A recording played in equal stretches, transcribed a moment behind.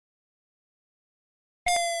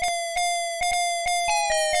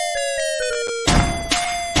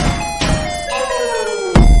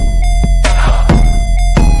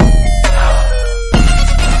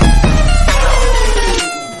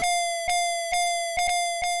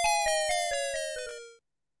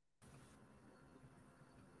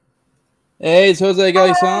Hey, it's Jose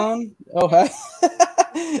Hello. Gaison. Oh, hi.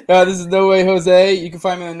 This is No Way Jose. You can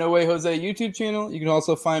find me on the No Way Jose YouTube channel. You can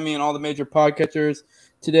also find me on all the major podcatchers.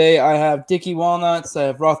 Today I have Dickie Walnuts, I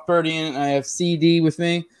have Rothbardian, and I have CD with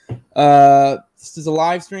me. This is a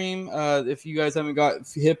live stream. If you guys haven't got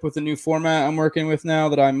hip with the new format I'm working with now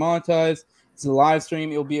that I monetize, it's a live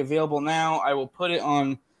stream. It'll be available now. I will put it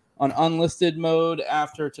on unlisted mode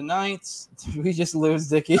after tonight. We just lose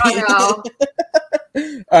Dickie. Oh no.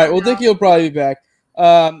 All right. Well, Dickie will probably be back.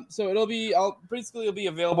 So it'll be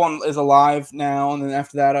available as a live now, and then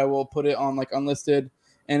after that, I will put it on like unlisted,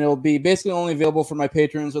 and it'll be basically only available for my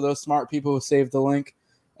patrons or those smart people who save the link.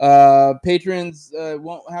 Patrons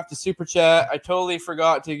won't have to super chat. I totally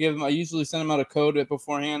forgot to give them. I usually send them out a code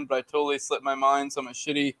beforehand, but I totally slipped my mind. So I'm a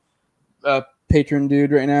shitty patron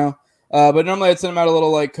dude right now. But normally I'd send them out a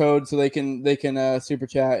little like code so they can super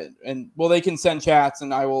chat, and well, they can send chats,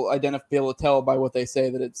 and I will be able to tell by what they say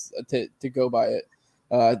that it's to go by it,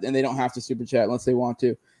 and they don't have to super chat unless they want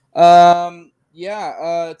to.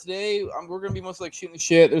 Today we're gonna be mostly like shooting the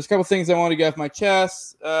shit. There's a couple things I want to get off my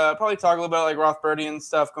chest. Probably talk a little about like Rothbardian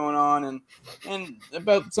stuff going on, and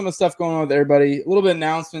about some of the stuff going on with everybody. A little bit of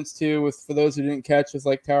announcements too, for those who didn't catch, with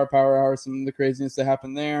like Tower Power Hour, some of the craziness that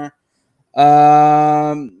happened there.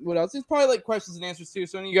 What else? There's probably like questions and answers too.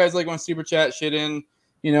 So when you guys like want to super chat shit in,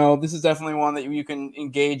 this is definitely one that you can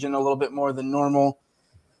engage in a little bit more than normal.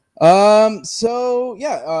 Before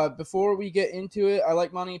we get into it, I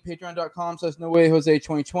like money.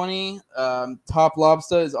 Patreon.com/NoWayJose2020. Top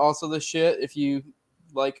Lobster is also the shit. If you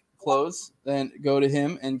like clothes, then go to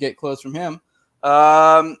him and get clothes from him.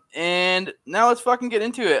 And now let's fucking get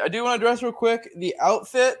into it. I do want to address real quick the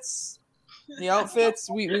outfits.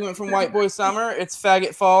 We went from White Boy Summer. It's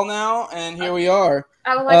Faggot Fall now, and here we are.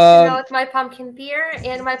 I would like to know with my pumpkin beer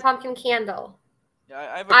and my pumpkin candle.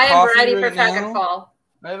 Yeah, I am ready for Faggot Fall.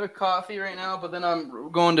 I have a coffee right now, but then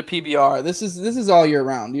I'm going to PBR. This is all year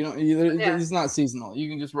round. It's not seasonal. You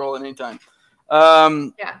can just roll it anytime.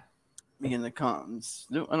 Begin the cons.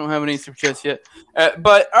 No, I don't have any super chats yet.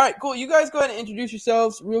 But all right, cool. You guys go ahead and introduce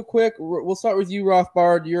yourselves real quick. We'll start with you,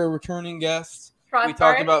 Rothbard. You're a returning guest. We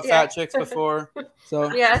talked about fat chicks before,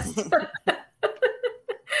 so yes.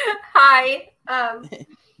 Hi.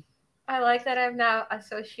 I like that I'm now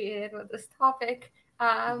associated with this topic.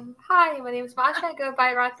 Hi, my name is Masha. I go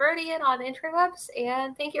by Rothbardian on the interwebs,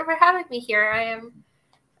 and thank you for having me here. I am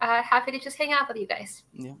happy to just hang out with you guys.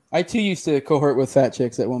 Yeah, I too used to cohort with fat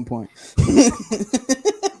chicks at one point.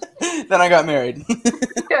 Then I got married.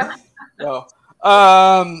 Yeah. So,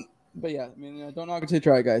 but yeah, I mean, don't knock it till you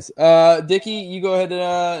try, guys. Dickie, you go ahead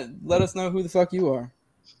and let us know who the fuck you are.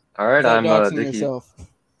 All right, I'm Dickie. Yourself.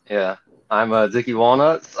 Yeah, I'm Dickie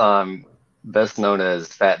Walnuts. I'm best known as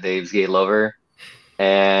Fat Dave's Gay Lover,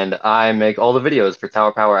 and I make all the videos for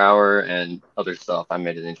Tower Power Hour and other stuff. I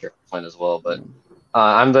made an intro plan as well, but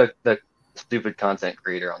I'm the stupid content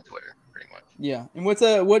creator on Twitter, pretty much. Yeah, and what's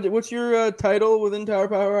your title within Tower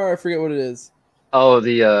Power Hour? I forget what it is. Oh,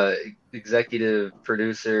 the executive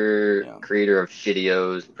producer, creator of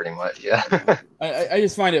Shittios, pretty much. Yeah. I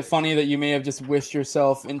just find it funny that you may have just wished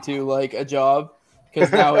yourself into like a job,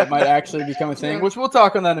 because now it might actually become a thing, which we'll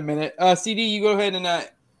talk on that in a minute. CD, you go ahead and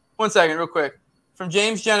 1 second, real quick. From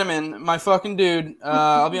James Gentleman, my fucking dude.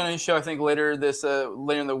 I'll be on his show I think later in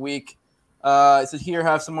the week. It says, here,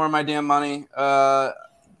 have some more of my damn money.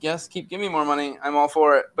 Yes, give me more money. I'm all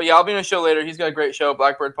for it. But yeah, I'll be on a show later. He's got a great show,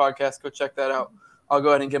 Blackbird Podcast. Go check that out. I'll go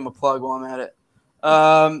ahead and give him a plug while I'm at it.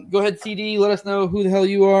 Go ahead, CD. Let us know who the hell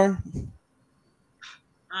you are.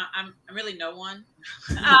 I'm really no one.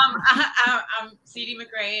 I'm CD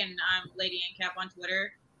McRae, and I'm Lady Ancap on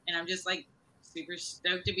Twitter, and I'm just like super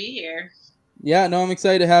stoked to be here. Yeah, no, I'm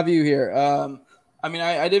excited to have you here. I mean,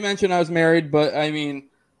 I did mention I was married, but I mean,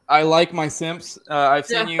 I like my simps. I've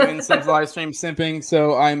seen you in Sims live stream simping,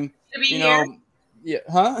 so I'm,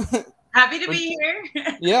 Happy to be here.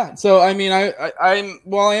 Yeah, so I mean,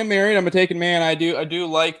 while I am married, I'm a taken man. I do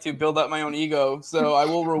like to build up my own ego, so I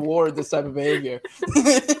will reward this type of behavior.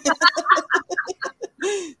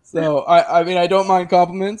 So I mean, I don't mind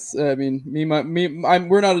compliments. I mean,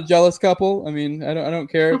 we're not a jealous couple. I mean, I don't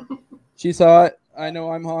care. She's hot. I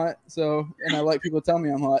know I'm hot. So, and I like people to tell me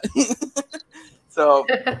I'm hot. So,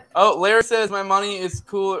 Larry says my money is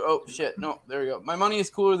cooler. Oh shit, no, there we go. My money is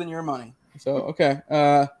cooler than your money. So okay.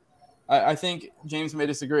 I think James may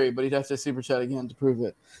disagree, but he'd have to super chat again to prove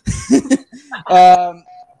it.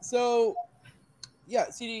 So, yeah,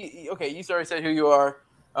 CD. Okay, you already said who you are.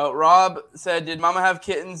 Rob said, "Did Mama have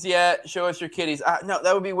kittens yet? Show us your kitties." No,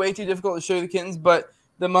 that would be way too difficult to show you the kittens. But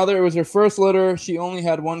the mother, it was her first litter. She only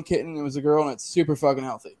had one kitten. It was a girl, and it's super fucking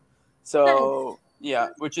healthy. So Yeah,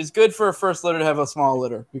 which is good for a first litter to have a small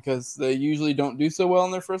litter because they usually don't do so well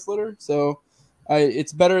in their first litter. So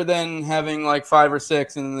it's better than having like 5 or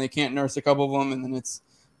 6 and then they can't nurse a couple of them and then it's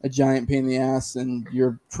a giant pain in the ass and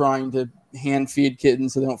you're trying to hand feed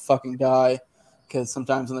kittens so they don't fucking die because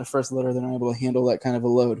sometimes in their first litter they're not able to handle that kind of a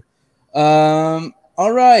load.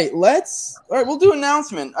 All right, we'll do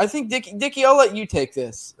announcement. I think Dickie, I'll let you take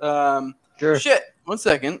this. Sure. Shit. 1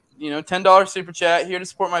 second. $10 super chat here to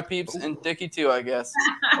support my peeps and Dickie too, I guess.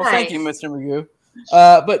 Well, thank you, Mr. Magoo.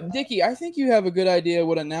 But Dickie, I think you have a good idea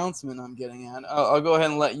what announcement I'm getting at. I'll go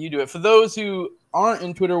ahead and let you do it. For those who aren't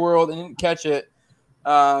in Twitter world and didn't catch it,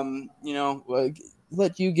 let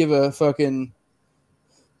you give a fucking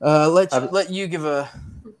let you give a.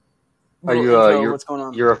 Are you intro, what's going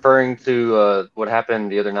on? You're referring to what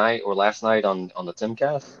happened the other night or last night on the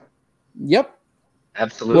Timcast? Yep.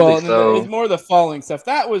 Absolutely. Well, so it's more the following stuff.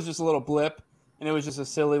 That was just a little blip, and it was just a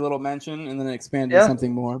silly little mention, and then it expanded to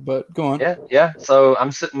something more. But go on. Yeah. So I'm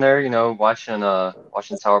sitting there, watching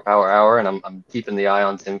Tower Power Hour, and I'm keeping the eye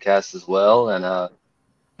on Timcast as well, and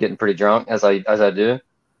getting pretty drunk as I do.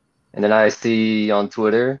 And then I see on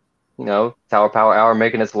Twitter, Tower Power Hour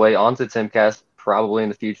making its way onto Timcast probably in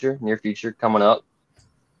the near future, coming up.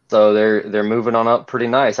 So they're moving on up pretty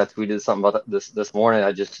nice. I tweeted something about this morning.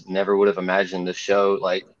 I just never would have imagined the show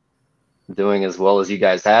like doing as well as you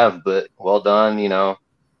guys have, but well done. To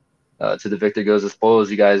the victor goes the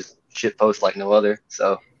spoils. You guys shit post like no other.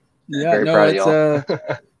 So very proud of y'all.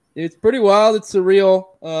 It's pretty wild. It's surreal.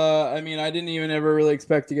 I didn't even ever really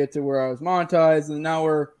expect to get to where I was monetized, and now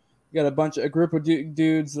we got a group of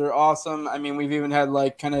dudes that are awesome. I mean, we've even had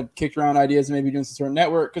like kind of kicked around ideas of maybe doing some sort of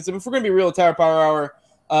network. Because if we're going to be real, Tower Power Hour,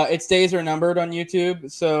 its days are numbered on YouTube.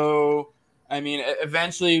 So,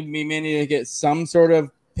 eventually we may need to get some sort of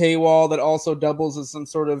paywall that also doubles as some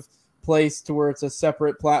sort of place to where it's a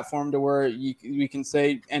separate platform to where we can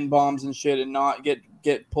say N-bombs and shit and not get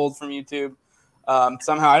pulled from YouTube.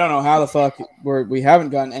 Somehow, I don't know how the fuck we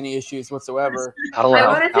haven't gotten any issues whatsoever. I don't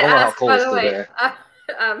know how Cole is still there.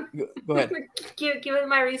 Go ahead. Given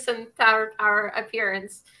my recent Tower Hour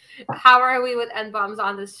appearance, how are we with N-bombs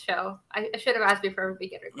on this show? I should have asked before we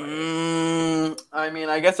begin recording.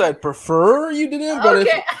 I guess I'd prefer you didn't, but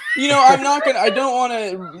okay. I'm not gonna. I don't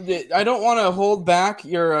want to hold back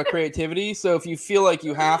your creativity. So if you feel like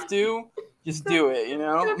you have to, just do it.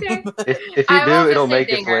 Okay. If you do, it'll make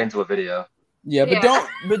its way into a video. Yeah, but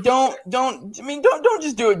don't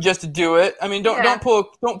just do it just to do it. Don't pull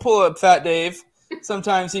a Fat Dave.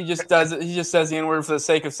 Sometimes he just does it. He just says the N-word for the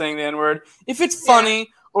sake of saying the N-word. If it's funny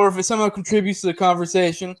or if it somehow contributes to the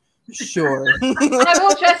conversation, sure. I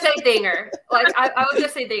will just say dinger. I will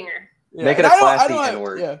just say dinger. Yeah. Make it a classy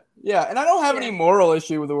N-word. Yeah, and I don't have any moral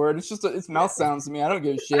issue with the word. It's just it's mouth sounds to me. I don't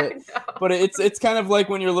give a shit. But it's kind of like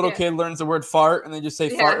when your little kid learns the word fart and they just say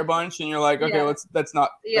fart a bunch, and you're like, okay, that's not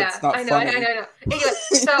I know. funny. Anyway,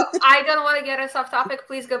 so I don't want to get us off topic.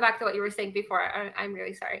 Please go back to what you were saying before. I'm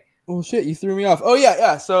really sorry. Well, shit, you threw me off. Oh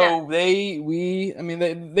yeah. So they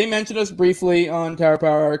mentioned us briefly on Tower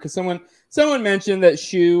Power because someone mentioned that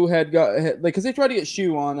Shu had because they tried to get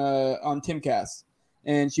Shu on Timcast,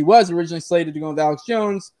 and she was originally slated to go with Alex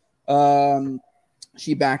Jones.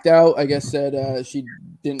 She backed out. I guess said she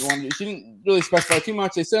didn't want to. She didn't really specify too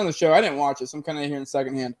much. They said on the show. I didn't watch it, so I'm kind of hearing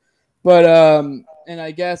secondhand. But and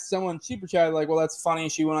I guess someone super chatted like, well, that's funny.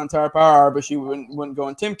 She went on Tower Power, but she wouldn't go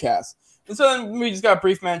on Timcast. And so then we just got a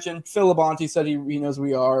brief mention. Phil Labonte said he knows who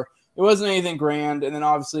we are. It wasn't anything grand. And then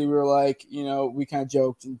obviously we were like, we kind of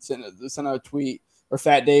joked and sent out a tweet, or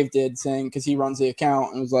Fat Dave did, saying, because he runs the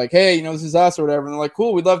account, and was like, hey, this is us or whatever. And they're like,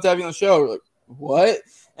 cool, we'd love to have you on the show. We're like, what?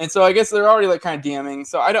 And so I guess they're already like kind of DMing.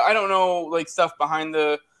 So I don't know like stuff behind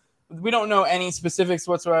we don't know any specifics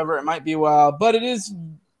whatsoever. It might be wild, but it is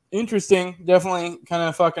interesting. Definitely kind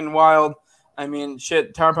of fucking wild.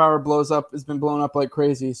 Shit, Tower Power has been blowing up like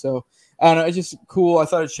crazy. So I don't know. It's just cool. I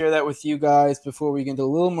thought I'd share that with you guys before we get into a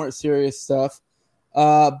little more serious stuff.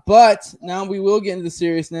 But now we will get into the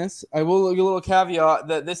seriousness. I will give a little caveat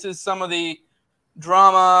that this is some of the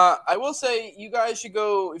drama. I will say you guys should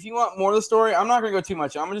go if you want more of the story. I'm not going to go too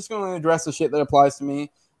much. I'm just going to address the shit that applies to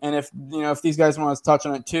me. And if these guys want to touch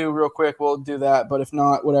on it too, real quick, we'll do that. But if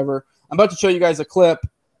not, whatever. I'm about to show you guys a clip.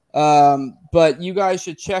 But you guys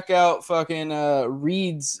should check out fucking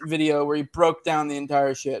Reed's video where he broke down the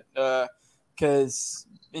entire shit. And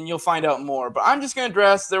you'll find out more. But I'm just going to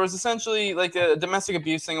address, there was essentially like a domestic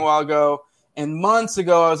abuse thing a while ago. And months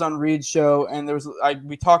ago, I was on Reed's show, and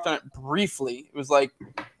we talked on it briefly. It was like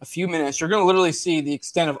a few minutes. You're going to literally see the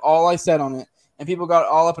extent of all I said on it. And people got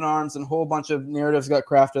all up in arms, and a whole bunch of narratives got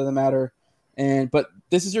crafted of the matter. But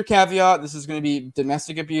this is your caveat. This is going to be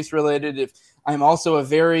domestic abuse related. If I'm also a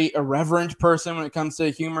very irreverent person when it comes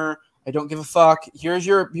to humor, I don't give a fuck. Here's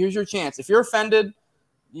your chance. If you're offended,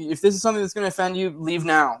 if this is something that's going to offend you, leave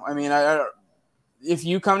now. I mean, if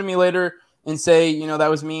you come to me later and say, that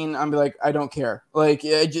was mean, I'm be like, I don't care. Like,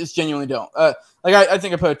 I just genuinely don't. I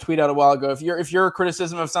think I put a tweet out a while ago. If your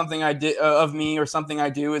criticism of something I did of me or something I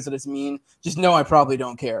do is that it's mean, just know I probably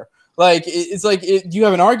don't care. Like, it's like, do you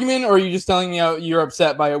have an argument, or are you just telling me you're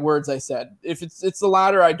upset by words I said? If it's the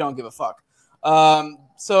latter, I don't give a fuck.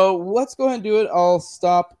 So let's go ahead and do it. I'll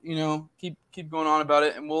stop. Keep going on about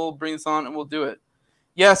it, and we'll bring this on and we'll do it.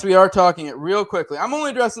 Yes, we are talking it real quickly. I'm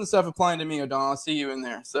only addressing stuff applying to me, O'Donnell. I'll see you in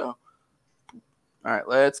there. So, all right,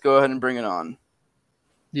 let's go ahead and bring it on.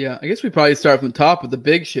 Yeah, I guess we probably start from the top with the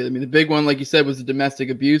big shit. I mean, the big one, like you said, was the domestic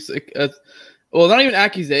abuse. Well, not even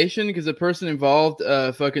accusation, because the person involved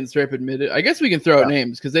fucking straight up admitted. I guess we can throw out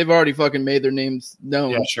names because they've already fucking made their names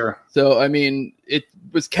known. Yeah, sure. So, I mean, it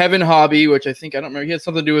was Kevin Hobby, which I don't remember. He had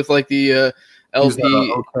something to do with like the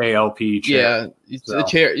LP. LP chair. Yeah, he's the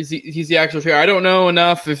chair. He's the actual chair. I don't know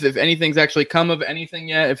enough if anything's actually come of anything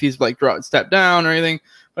yet, if he's like stepped down or anything.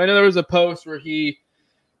 But I know there was a post where he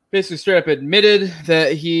basically straight up admitted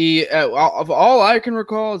that he, of all I can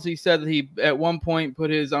recall, is he said that he at one point put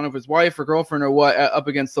his, I don't know if his wife or girlfriend or what, up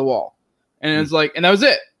against the wall. And it's like, and that was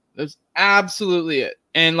it. That's absolutely it.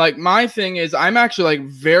 And like, my thing is, I'm actually like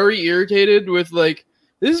very irritated with like,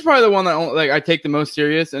 this is probably the one that like I take the most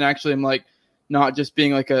serious, and actually I'm like not just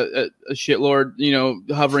being like a shitlord,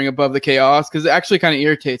 hovering above the chaos, because it actually kind of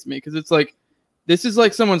irritates me, because it's like, this is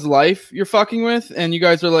like someone's life you're fucking with, and you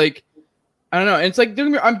guys are like, I don't know. And it's like,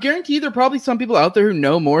 I'm guaranteed there are probably some people out there who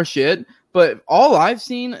know more shit, but all I've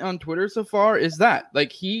seen on Twitter so far is that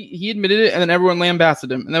like he admitted it, and then everyone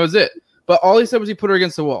lambasted him, and that was it. But all he said was he put her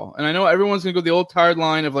against the wall. And I know everyone's gonna go the old tired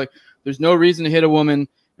line of like, there's no reason to hit a woman,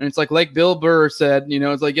 and it's like Bill Burr said,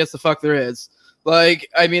 it's like, yes, the fuck there is. Like,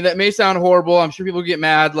 I mean, that may sound horrible. I'm sure people get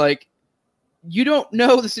mad. Like, you don't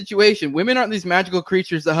know the situation. Women aren't these magical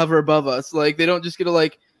creatures that hover above us. Like, they don't just get to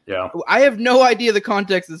like. Yeah, I have no idea the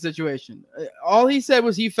context of the situation. All he said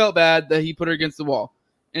was he felt bad that he put her against the wall.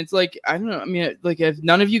 And it's like, I don't know. I mean, like, have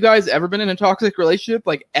none of you guys ever been in a toxic relationship?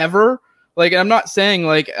 Like, ever? Like, I'm not saying,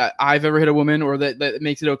 like, I've ever hit a woman or that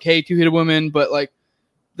makes it okay to hit a woman. But, like,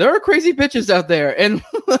 there are crazy bitches out there. And,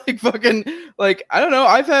 like, fucking, like, I don't know.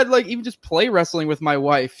 I've had, like, even just play wrestling with my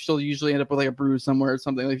wife. She'll usually end up with, like, a bruise somewhere or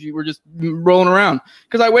something. Like, if we're just rolling around.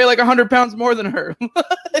 Because I weigh, like, 100 pounds more than her.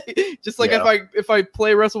 Just like if I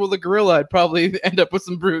play wrestle with a gorilla, I'd probably end up with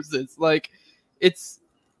some bruises. Like, it's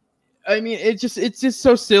just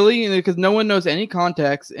so silly, because no one knows any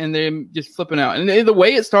context, and they're just flipping out. And the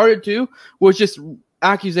way it started too was just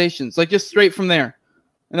accusations, like just straight from there,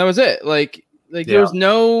 and that was it. Like there's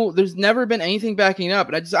never been anything backing up.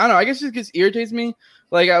 And I don't know. I guess it just irritates me.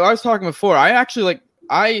 Like I was talking before,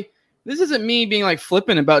 this isn't me being like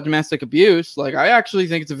flippant about domestic abuse. Like, I actually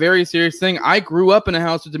think it's a very serious thing. I grew up in a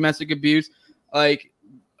house with domestic abuse. Like,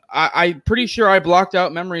 I'm pretty sure I blocked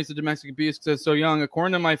out memories of domestic abuse because I was so young.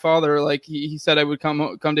 According to my father, like he said I would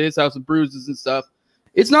come to his house with bruises and stuff.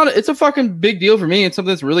 It's a fucking big deal for me. It's something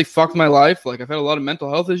that's really fucked my life. Like, I've had a lot of mental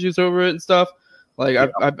health issues over it and stuff. Like,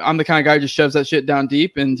 I'm the kind of guy who just shoves that shit down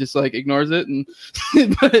deep and just like ignores it. And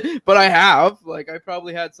but I have, like, I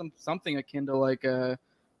probably had something akin to like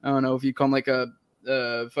I don't know if you call them like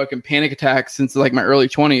a fucking panic attack since like my early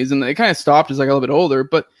 20s, and it kind of stopped as I got a little bit older.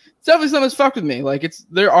 But it's definitely something that's fucked with me. Like,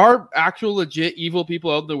 there are actual legit evil people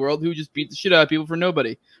out in the world who just beat the shit out of people for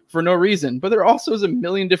no reason. But there also is a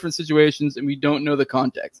million different situations, and we don't know the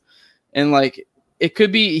context. And like, it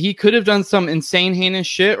could be he could have done some insane heinous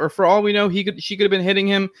shit, or for all we know, she could have been hitting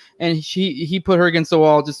him, and he put her against the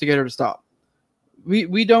wall just to get her to stop.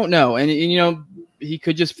 We don't know, and he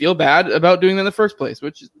could just feel bad about doing that in the first place,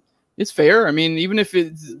 which is fair. I mean, even if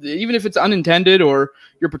it's unintended or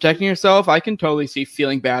you're protecting yourself, I can totally see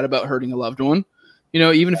feeling bad about hurting a loved one.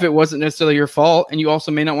 Even if it wasn't necessarily your fault, and you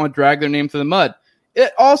also may not want to drag their name through the mud.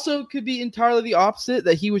 It also could be entirely the opposite,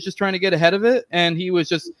 that he was just trying to get ahead of it, and he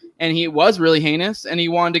was really heinous, and he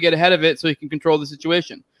wanted to get ahead of it so he can control the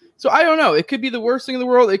situation. So I don't know. It could be the worst thing in the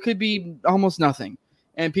world. It could be almost nothing.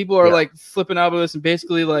 And people are like flipping out with this and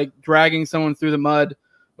basically like dragging someone through the mud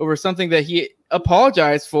over something that he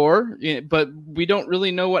apologized for, but we don't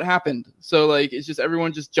really know what happened. So like, it's just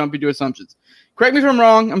everyone just jumping to assumptions. Correct me if I'm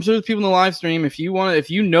wrong. I'm sure there's people in the live stream. If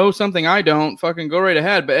you know something I don't, fucking go right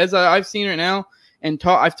ahead. But as I've seen right now, and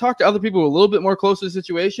I've talked to other people a little bit more close to the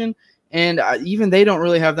situation, and even they don't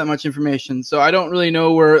really have that much information. So I don't really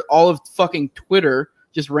know where all of fucking Twitter,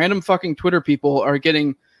 just random fucking Twitter people, are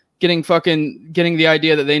getting getting the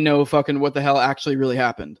idea that they know fucking what the hell actually really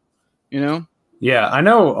happened, you know? Yeah, I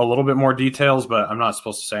know a little bit more details, but I'm not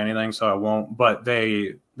supposed to say anything, so I won't. But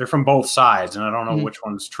they're from both sides, and I don't know which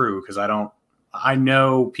one's true because I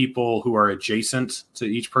know people who are adjacent to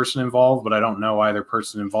each person involved, but I don't know either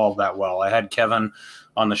person involved that well. I had Kevin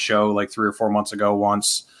on the show like 3 or 4 months ago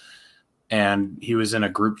once, and he was in a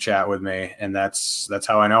group chat with me, and that's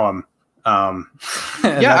how I know him.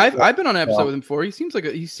 Yeah, I've been on an episode with him before. He seems like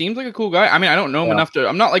a cool guy. I mean, I don't know him enough to.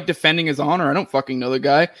 I'm not like defending his honor. I don't fucking know the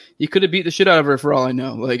guy. He could have beat the shit out of her for all I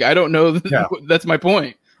know. Like I don't know. That's my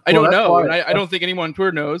point. I don't know, and I don't think anyone on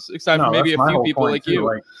Twitter knows, except for maybe a few people like you.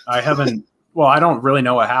 Like, I haven't. Well, I don't really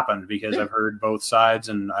know what happened because I've heard both sides,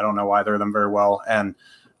 and I don't know either of them very well. And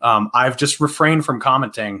I've just refrained from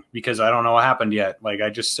commenting because I don't know what happened yet. Like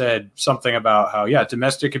I just said something about how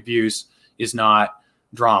domestic abuse is not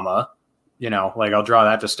drama. You know, like I'll draw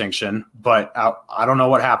that distinction, but I don't know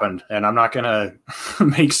what happened, and I'm not gonna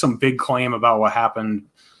make some big claim about what happened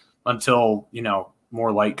until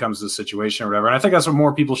more light comes to the situation or whatever. And I think that's what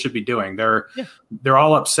more people should be doing. They're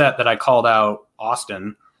all upset that I called out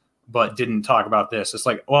Austin, but didn't talk about this. It's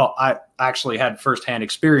like, well, I actually had firsthand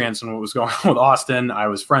experience in what was going on with Austin. I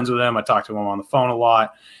was friends with him. I talked to him on the phone a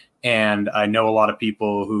lot, and I know a lot of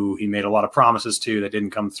people who he made a lot of promises to that didn't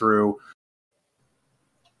come through.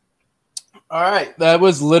 All right. That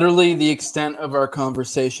was literally the extent of our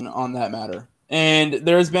conversation on that matter. And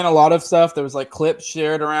there's been a lot of stuff. There was like clips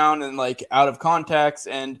shared around and like out of context.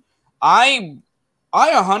 And I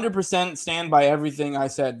 100% stand by everything I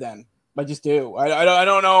said then. I just do. I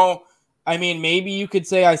don't know. I mean, maybe you could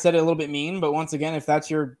say I said it a little bit mean, but once again, if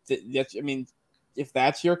that's your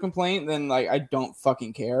complaint, then like, I don't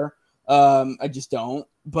fucking care. I just don't.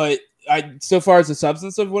 But so far as the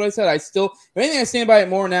substance of what I said, if anything, I stand by it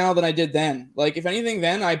more now than I did then. Like, if anything,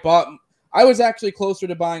 then I was actually closer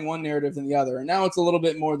to buying one narrative than the other, and now it's a little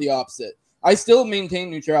bit more the opposite. I still maintain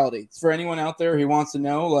neutrality. For anyone out there who wants to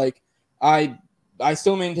know, like, I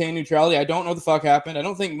still maintain neutrality. I don't know what the fuck happened. I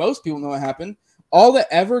don't think most people know what happened. All that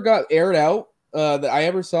ever got aired out that I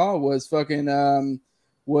ever saw was fucking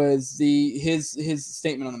his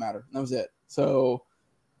statement on the matter. That was it. So,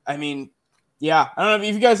 I mean. Yeah, I don't know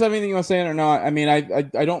if you guys have anything you want to say or not. I mean, I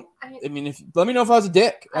don't. I mean, if let me know if I was a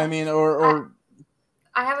dick. I mean, or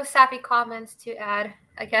I have a sappy comment to add,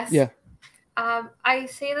 I guess. Yeah. I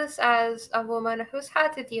say this as a woman who's had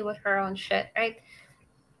to deal with her own shit, right?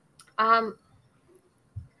 I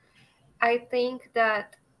think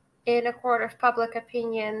that in a court of public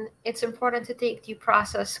opinion, it's important to take due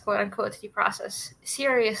process, quote unquote, due process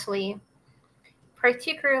seriously.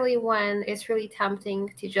 Particularly when it's really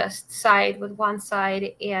tempting to just side with one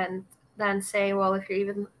side and then say, well, if you're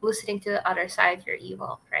even listening to the other side, you're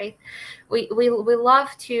evil, right? We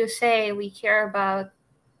love to say we care about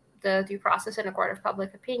the due process in a court of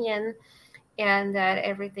public opinion and that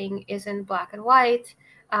everything is in black and white.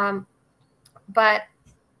 But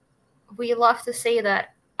we love to say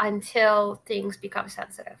that until things become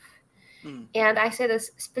sensitive. And I say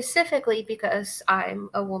this specifically because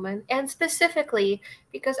I'm a woman, and specifically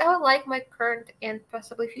because I would like my current and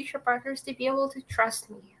possibly future partners to be able to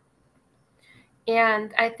trust me.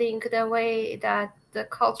 And I think the way that the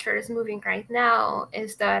culture is moving right now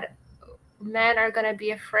is that men are going to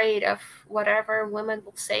be afraid of whatever women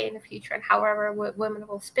will say in the future and however women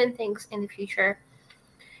will spin things in the future.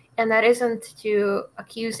 And that isn't to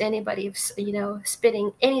accuse anybody of,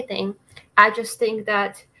 spinning anything. I just think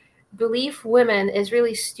that belief women is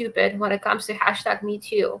really stupid when it comes to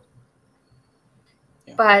 #MeToo.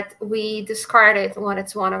 Yeah. But we discard it when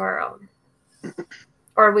it's one of our own.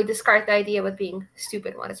 Or we discard the idea of being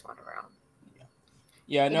stupid when it's one of our own.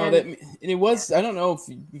 Yeah, no, it was, I don't know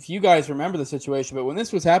if you guys remember the situation, but when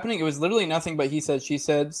this was happening, it was literally nothing but he said, she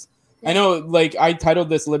says. Yeah. I know, like, I titled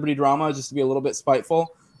this Liberty Drama just to be a little bit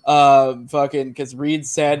spiteful. Because Reed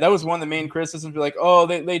said that was one of the main criticisms. Like, oh,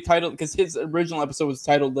 they titled, because his original episode was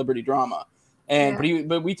titled Liberty Drama, and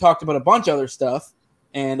but we talked about a bunch of other stuff,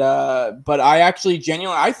 and but I actually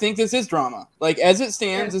genuinely I think this is drama. Like as it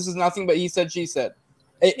stands, this is nothing but he said, she said.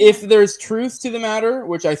 If there's truth to the matter,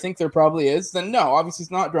 which I think there probably is, then no, obviously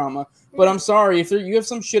it's not drama. But I'm sorry if you have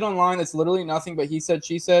some shit online that's literally nothing but he said,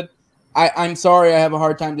 she said. I'm sorry, I have a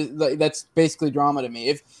hard time that's basically drama to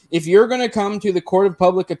me. If you're gonna come to the court of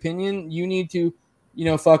public opinion, you need to,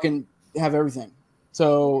 fucking have everything.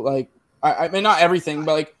 So like, I mean not everything,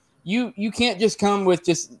 but like you can't just come with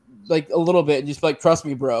just like a little bit, and just like trust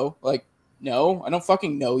me, bro. Like no, I don't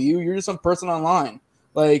fucking know you. You're just some person online.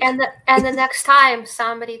 Like, And the next time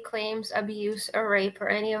somebody claims abuse or rape or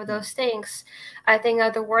any of those things, I think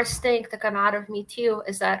that the worst thing to come out of Me Too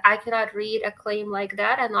is that I cannot read a claim like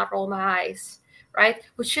that and not roll my eyes, right?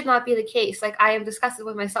 Which should not be the case. Like, I am disgusted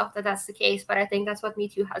with myself that that's the case, but I think that's what Me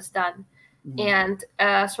Too has done. And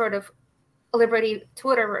sort of Liberty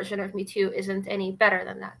Twitter version of Me Too isn't any better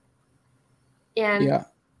than that.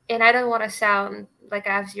 And I don't want to sound like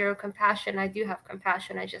I have zero compassion. I do have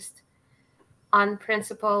compassion. I just, on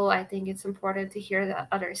principle, I think it's important to hear the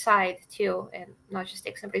other side too, and not just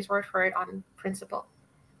take somebody's word for it on principle.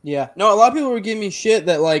 Yeah. No, a lot of people were giving me shit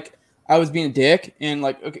that like I was being a dick and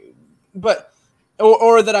like, okay, but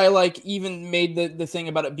or that I like even made the thing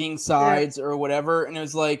about it being sides or whatever, and it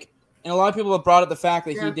was like, and a lot of people have brought up the fact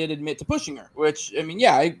that he did admit to pushing her, which I mean,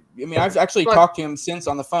 I've actually talked to him since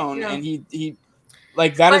on the phone, and he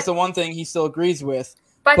like that is the one thing he still agrees with.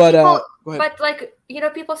 But like, you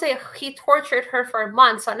know, people say he tortured her for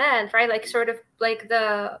months on end, right? Like, sort of like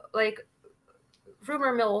the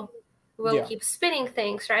rumor mill will keep spinning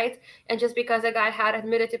things, right? And just because a guy had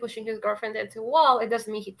admitted to pushing his girlfriend into a wall, it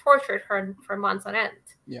doesn't mean he tortured her for months on end.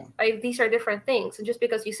 Yeah, like, these are different things. And just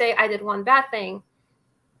because you say I did one bad thing,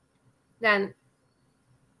 then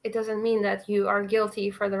it doesn't mean that you are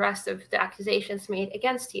guilty for the rest of the accusations made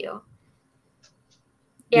against you.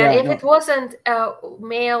 And if it wasn't a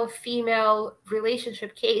male-female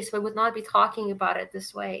relationship case, we would not be talking about it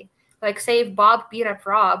this way. Like, say if Bob beat up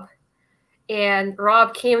Rob, and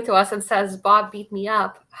Rob came to us and says, Bob beat me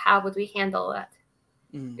up, how would we handle that?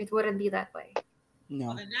 It wouldn't be that way. No.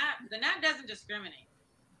 Well, the NAP doesn't discriminate.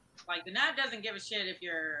 Like, the NAP doesn't give a shit if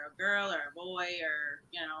you're a girl or a boy or,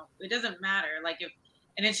 you know, it doesn't matter. Like,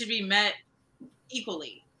 and it should be met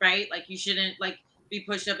equally, right? Like, you shouldn't, like, be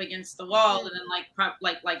pushed up against the wall and then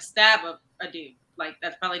like stab a dude. Like,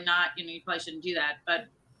 that's probably not, you know, you probably shouldn't do that. But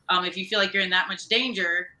if you feel like you're in that much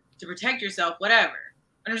danger to protect yourself, whatever.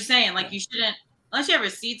 I'm just saying, like, you shouldn't, unless you have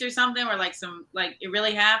receipts or something where like some, like, it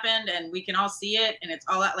really happened and we can all see it and it's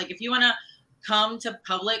all that. Like, if you want to come to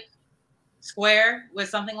public square with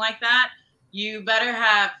something like that, you better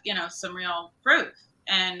have, you know, some real proof.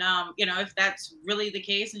 And you know, if that's really the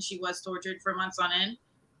case and she was tortured for months on end,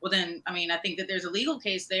 well, then, I mean, I think that there's a legal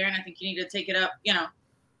case there, and I think you need to take it up, you know,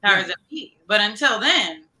 powers that be. But until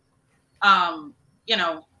then, you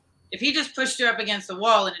know, if he just pushed her up against the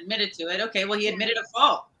wall and admitted to it, okay, well, he admitted a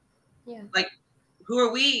fault. Yeah. Like, who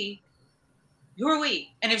are we?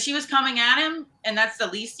 And if she was coming at him, and that's the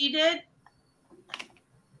least he did.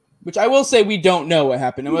 Which I will say we don't know what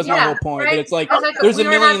happened. It was my whole point, but it's like there's a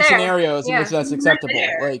million scenarios in which that's acceptable.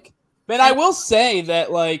 Like, but I will say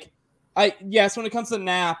that, like, when it comes to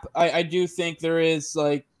NAP, I do think there is,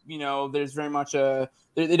 like, you know, there's very much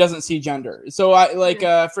it doesn't see gender. So I like,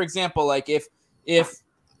 for example, like if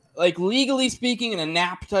like legally speaking in a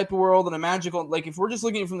NAP type of world and a magical, like if we're just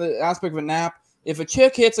looking from the aspect of a NAP, if a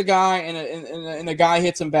chick hits a guy and a guy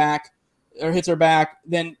hits him back or hits her back,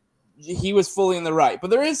 then he was fully in the right. But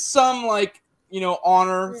there is some, like, you know,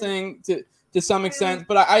 honor thing to some extent,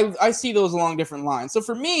 but I see those along different lines. So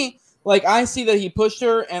for me, like, I see that he pushed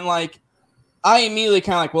her, and like I immediately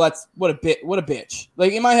kind of like, well, that's what a bitch.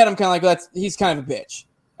 Like, in my head, I'm kind of like, he's kind of a bitch.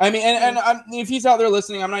 I mean, and if he's out there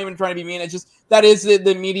listening, I'm not even trying to be mean. It's just that is the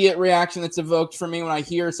immediate reaction that's evoked for me when I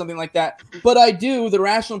hear something like that. But the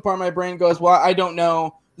rational part of my brain goes, well, I don't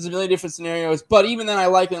know. There's a million different scenarios. But even then, I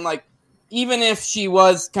like him. Like, even if she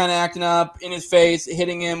was kind of acting up in his face,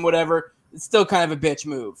 hitting him, whatever, it's still kind of a bitch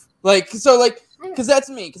move. Like, so, like, because that's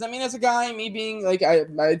me. Because, I mean, as a guy, me being, like, I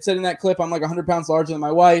said in that clip, I'm like 100 pounds larger than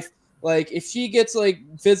my wife. Like, if she gets, like,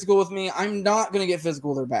 physical with me, I'm not going to get physical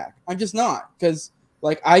with her back. I'm just not. Because,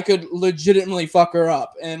 like, I could legitimately fuck her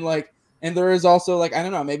up. And, like, and there is also, like, I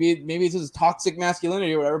don't know, maybe it's just toxic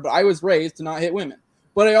masculinity or whatever, but I was raised to not hit women.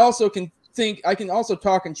 But I also can also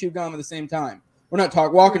talk and chew gum at the same time. Or not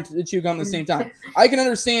talk, walk and chew gum at the same time. I can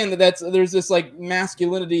understand that there's this, like,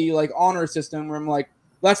 masculinity, like, honor system where I'm like,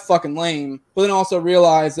 that's fucking lame. But then also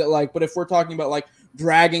realize that, like, but if we're talking about, like,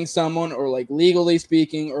 dragging someone or, like, legally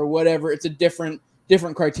speaking or whatever, it's a different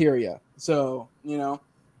criteria. So, you know.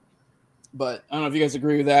 But I don't know if you guys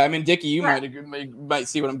agree with that. I mean, Dickie, you might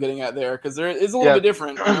see what I'm getting at there, because there is a little bit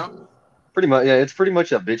different, you know? Pretty much, yeah. It's pretty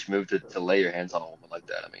much a bitch move to lay your hands on a woman like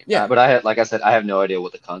that. I mean, but like I said, I have no idea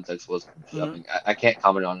what the context was. Mm-hmm. I can't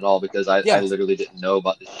comment on it all because I literally didn't know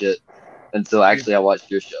about this shit until actually I watched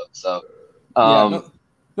your show. So, no,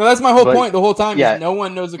 that's my whole point the whole time. Is no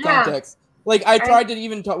one knows the context. Like, I tried to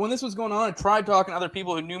even talk when this was going on. I tried talking to other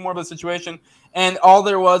people who knew more about the situation, and all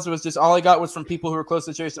I got was from people who were close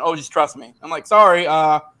to the situation. Oh, just trust me. I'm like, sorry.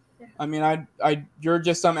 I mean, you're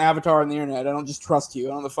just some avatar on the internet. I don't just trust you. I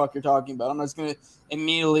don't know the fuck you're talking about. I'm just gonna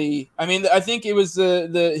immediately. I mean, I think it was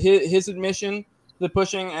his admission, the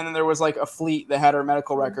pushing, and then there was like a fleet that had her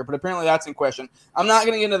medical record, but apparently that's in question. I'm not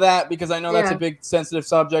gonna get into that because I know that's a big sensitive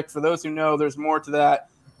subject. For those who know, there's more to that.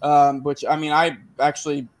 Which I mean, I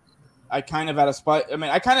kind of had a spot. I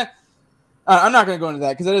mean, I'm not going to go into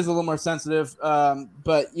that because that is a little more sensitive.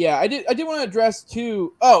 But yeah, I did want to address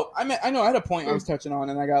too. Oh, I know I had a point I was touching on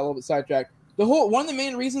and I got a little bit sidetracked. One of the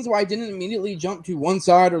main reasons why I didn't immediately jump to one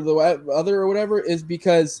side or the other or whatever is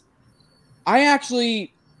because I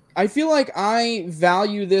feel like I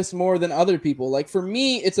value this more than other people. Like for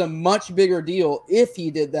me, it's a much bigger deal if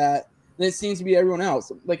he did that than it seems to be everyone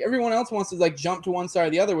else. Like everyone else wants to like jump to one side or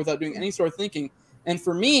the other without doing any sort of thinking. And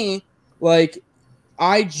for me, like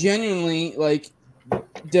I genuinely like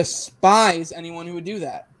despise anyone who would do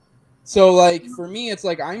that. So like for me, it's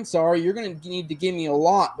like, I'm sorry, you're going to need to give me a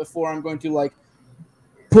lot before I'm going to like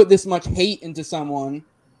put this much hate into someone,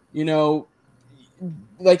 you know.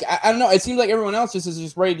 Like I don't know. It seems like everyone else is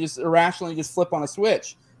just ready to just irrationally just flip on a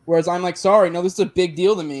switch. Whereas I'm like, sorry, no, this is a big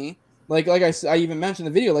deal to me. Like I even mentioned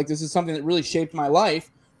in the video, like this is something that really shaped my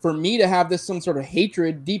life. For me to have this some sort of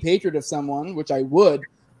hatred, deep hatred of someone, which I would,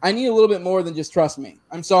 I need a little bit more than just trust me.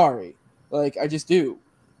 I'm sorry. Like I just do.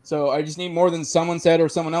 So I just need more than someone said or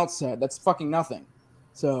someone else said. That's fucking nothing.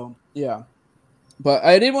 So yeah. But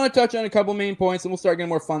I did want to touch on a couple main points and we'll start getting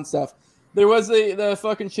more fun stuff. There was the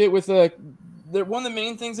fucking shit with one of the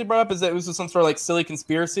main things they brought up is that it was some sort of like silly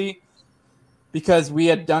conspiracy because we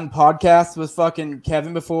had done podcasts with fucking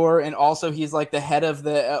Kevin before, and also he's like the head of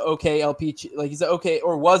the OKLP, like he's the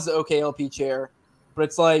was the OKLP chair, but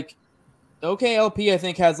it's like OKLP I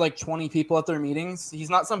think has like 20 people at their meetings. He's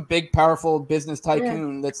not some big powerful business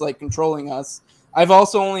tycoon that's like controlling us. I've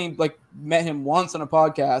also only like met him once on a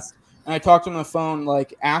podcast, and I talked to him on the phone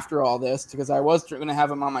like after all this because I was going to have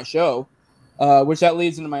him on my show. Which that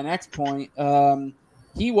leads into my next point.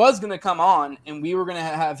 He was going to come on, and we were going to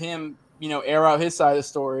have him, you know, air out his side of the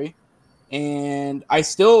story. And I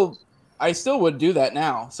still would do that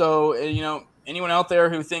now. So, you know, anyone out there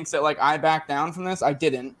who thinks that like I backed down from this, I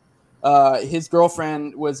didn't. His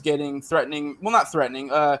girlfriend was getting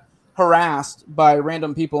harassed by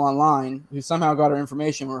random people online who somehow got her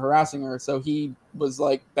information, were harassing her. So he was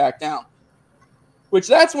like back down. Which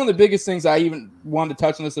that's one of the biggest things I even wanted to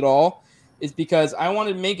touch on this at all. Is because I want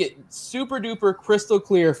to make it super duper crystal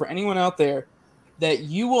clear for anyone out there that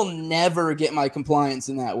you will never get my compliance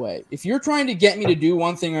in that way. If you're trying to get me to do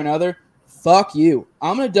one thing or another, fuck you.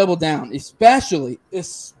 I'm going to double down, especially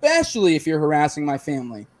if you're harassing my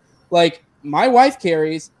family. Like, my wife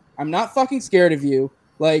carries. I'm not fucking scared of you.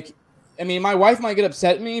 Like, I mean, my wife might get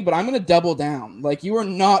upset at me, but I'm going to double down. Like, you are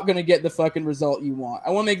not going to get the fucking result you want. I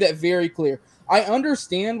want to make that very clear. I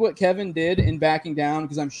understand what Kevin did in backing down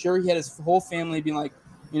because I'm sure he had his whole family being like,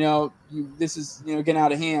 you know, this is, you know, getting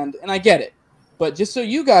out of hand. And I get it. But just so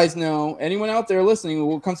you guys know, anyone out there listening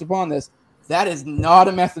who comes upon this, that is not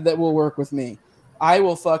a method that will work with me. I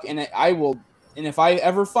will and if I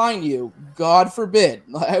ever find you, God forbid,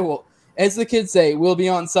 I will, as the kids say, we'll be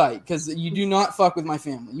on site because you do not fuck with my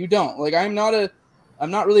family. You don't. Like, I'm not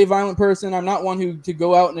really a violent person. I'm not one to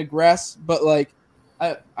go out and aggress, but like,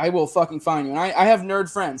 I will fucking find you. And I have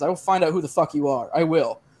nerd friends. I will find out who the fuck you are. I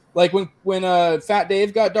will. Like when Fat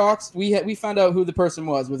Dave got doxxed, we found out who the person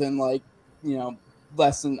was within like, you know,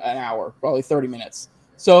 less than an hour, probably 30 minutes.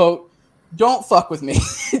 So don't fuck with me.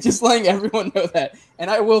 Just letting everyone know that. And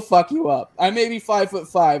I will fuck you up. I may be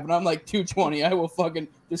 5'5", but I'm like 220. I will fucking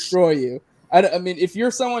destroy you. I mean, if you're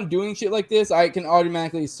someone doing shit like this, I can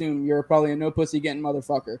automatically assume you're probably a no pussy getting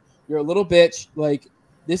motherfucker. You're a little bitch. Like,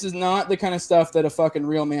 this is not the kind of stuff that a fucking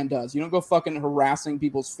real man does. You don't go fucking harassing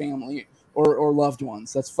people's family or loved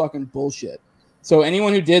ones. That's fucking bullshit. So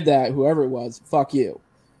anyone who did that, whoever it was, fuck you.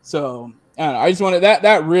 So I don't know. I just wanted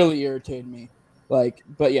that really irritated me. Like,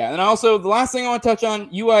 but yeah. And also the last thing I want to touch on,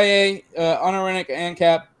 UIA, unironic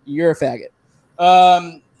ANCAP, you're a faggot.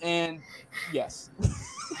 And yes.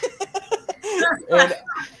 And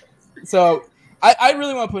so I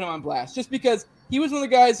really want to put him on blast just because he was one of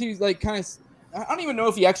the guys who's like kind of, I don't even know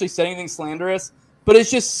if he actually said anything slanderous, but it's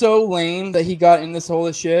just so lame that he got in this whole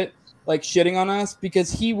shit, like shitting on us,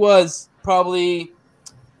 because he was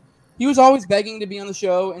always begging to be on the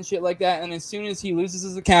show and shit like that. And as soon as he loses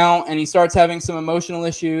his account and he starts having some emotional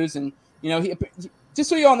issues, and you know, he just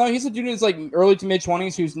so you all know, he's a dude who's like early to mid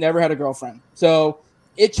 20s who's never had a girlfriend. So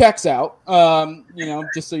it checks out. You know,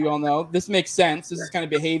 just so you all know, this makes sense. This is kind of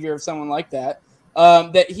behavior of someone like that.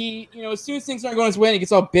 That he, you know, as soon as things aren't going his way and he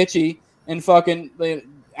gets all bitchy and fucking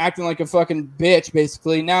acting like a fucking bitch,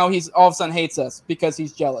 basically. Now he's all of a sudden hates us because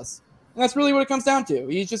he's jealous. And that's really what it comes down to.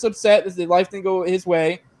 He's just upset that life didn't go his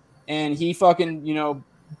way, and he fucking,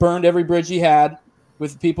 burned every bridge he had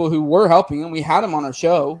with people who were helping him. We had him on our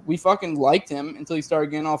show. We fucking liked him until he started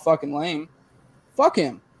getting all fucking lame. Fuck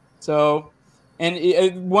him. So, and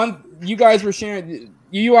you guys were sharing,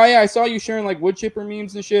 I saw you sharing like wood chipper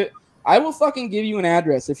memes and shit. I will fucking give you an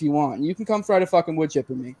address if you want. You can come try to fucking wood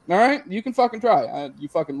chipper me. All right? You can fucking try. You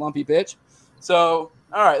fucking lumpy bitch. So,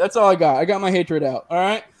 all right, that's all I got. I got my hatred out. All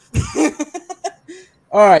right?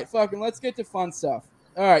 All right, fucking let's get to fun stuff.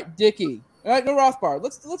 All right, Dickie. All right, no Rothbard.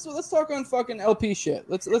 Let's talk on fucking LP shit.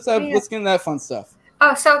 Let's get into that fun stuff.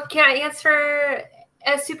 Oh, so can I answer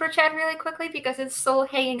a super chat really quickly because it's still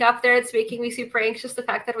hanging up there. It's making me super anxious. The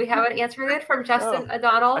fact that we haven't answered it from Justin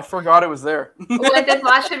O'Donnell. I forgot it was there. When did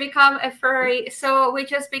Masha become a furry? So we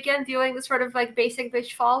just began doing the sort of like basic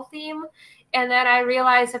bitch fall theme. And then I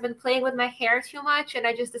realized I've been playing with my hair too much, and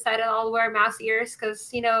I just decided I'll wear mouse ears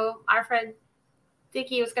because, our friend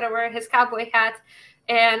Dickie was going to wear his cowboy hat.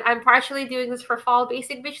 And I'm partially doing this for fall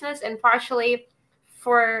basic bitchness and partially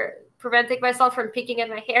for preventing myself from picking at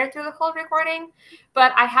my hair through the whole recording.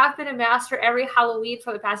 But I have been a master every Halloween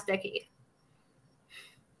for the past decade.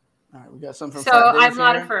 All right, we got some from So I'm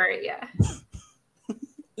not a furry, yeah.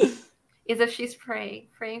 As if she's praying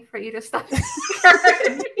for you to stop.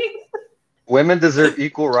 Women deserve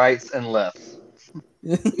equal rights and less.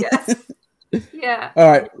 Yes. Yeah. All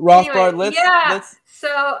right, Rothbard, Anyway, let's. So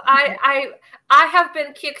I have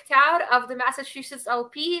been kicked out of the Massachusetts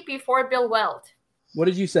LP before Bill Weld. What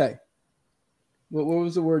did you say? What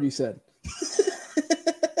was the word you said?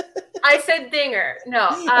 I said dinger. No.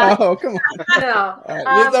 Oh, come on. No.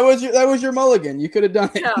 Right. That was your mulligan. You could have done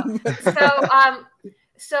it. No.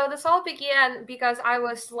 So this all began because I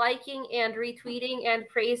was liking and retweeting and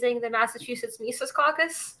praising the Massachusetts Mises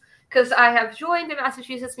Caucus because I have joined the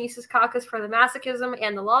Massachusetts Mises Caucus for the masochism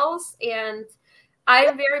and the lulz, and I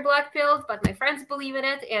am very black-pilled, but my friends believe in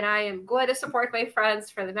it, and I am going to support my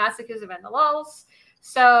friends for the masochism and the lulz.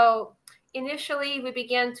 So initially, we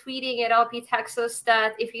began tweeting at LP Texas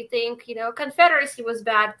that if you think, Confederacy was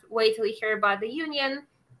bad, wait till you hear about the Union.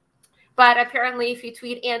 But apparently, if you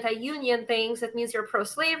tweet anti-union things, that means you're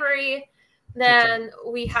pro-slavery. Then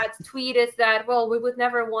we had tweeted that, well, we would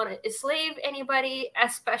never want to enslave anybody,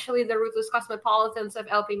 especially the ruthless cosmopolitans of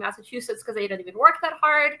LP Massachusetts, because they don't even work that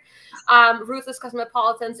hard. Ruthless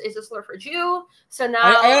cosmopolitans is a slur for Jew. So now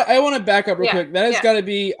I want to back up real quick. That has got to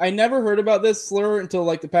be. I never heard about this slur until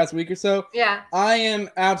like the past week or so. Yeah, I am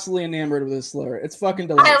absolutely enamored with this slur. It's fucking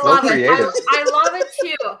delightful. I love it. I love it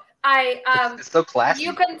too. It's so classy.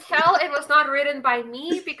 You can tell it was not written by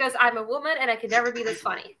me because I'm a woman and I can never be this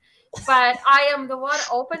funny. But I am the one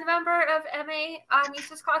open member of MA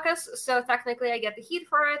Mises Caucus, so technically I get the heat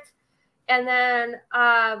for it. And then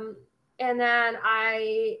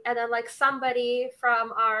like somebody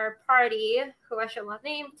from our party, who I shall not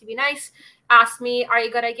name to be nice, asked me, "Are you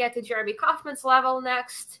gonna get to Jeremy Kaufman's level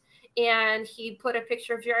next?" And he put a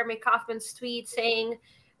picture of Jeremy Kaufman's tweet saying,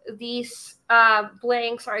 "These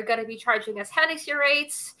blanks are gonna be charging us Hennessy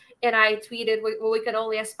rates." And I tweeted, "Well, we can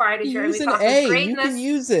only aspire to Jeremy Kaufman's greatness." You can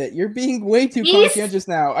use it. You're being way too conscientious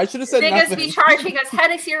now. I should have said nothing. Be charging us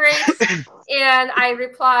Hennessy rates. And I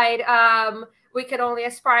replied, "We can only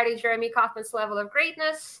aspire to Jeremy Kaufman's level of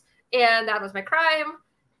greatness," and that was my crime.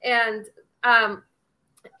 And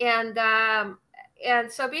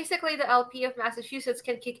so basically, the LP of Massachusetts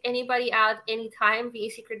can kick anybody out anytime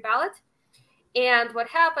via secret ballot. And what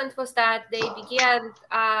happened was that they began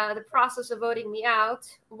the process of voting me out.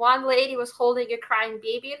 One lady was holding a crying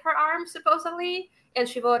baby in her arms, supposedly, and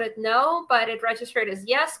she voted no, but it registered as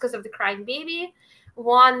yes because of the crying baby.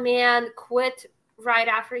 One man quit right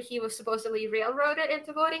after he was supposedly railroaded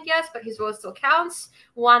into voting yes, but his vote still counts.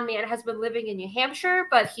 One man has been living in New Hampshire,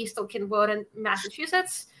 but he still can vote in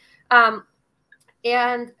Massachusetts.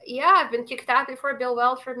 And yeah, I've been kicked out before Bill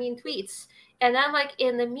Weld for mean tweets. And then, like,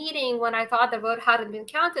 in the meeting, when I thought the vote hadn't been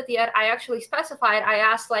counted yet, I actually specified, I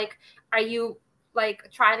asked, like, "Are you,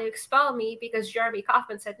 like, trying to expel me because Jeremy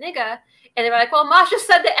Kaufman said nigga?" And they were like, "Well, Masha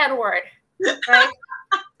said the N-word," right?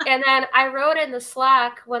 And then I wrote in the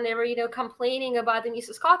Slack when they were, complaining about the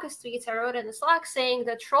Mises Caucus tweets, I wrote in the Slack saying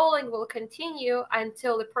that trolling will continue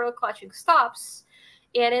until the pearl clutching stops.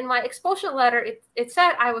 And in my expulsion letter, it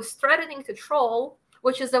said I was threatening to troll,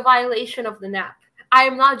 which is a violation of the NAP. I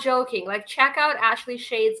am not joking. Like, check out Ashley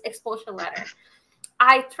Shade's expulsion letter.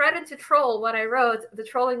 I threatened to troll when I wrote, "The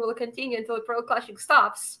trolling will continue until the pearl clutching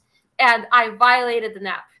stops," and I violated the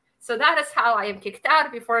NAP. So that is how I am kicked out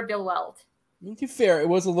before Bill Weld. To be fair, it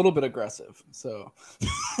was a little bit aggressive. So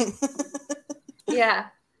yeah.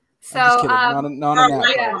 So I'm just kidding. Not an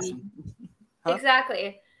app. yeah. Huh?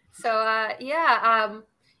 Exactly. So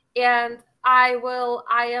and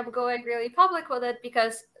I am going really public with it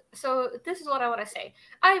because so this is what I want to say.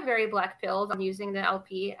 I am very black-pilled. I'm using the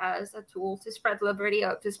LP as a tool to spread liberty,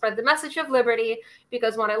 or to spread the message of liberty,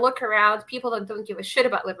 because when I look around, people don't give a shit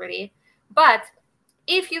about liberty. But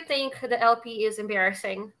if you think the LP is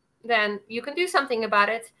embarrassing, then you can do something about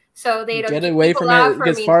it. So they don't get away from it.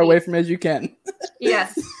 Get as far away from it as you can.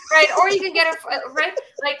 Yes, right. Or you can get it right.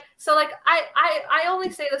 Like so. Like I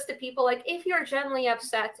only say this to people. Like if you're genuinely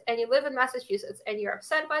upset and you live in Massachusetts and you're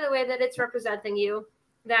upset by the way that it's representing you,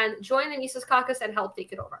 then join the Mises Caucus and help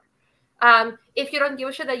take it over. If you don't give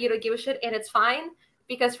a shit, then you don't give a shit, and it's fine,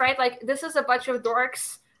 because right, like this is a bunch of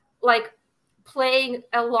dorks like playing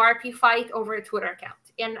a LARPy fight over a Twitter account,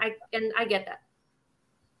 and I get that,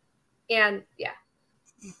 and yeah.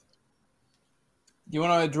 Do you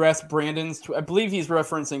want to address Brandon's? I believe he's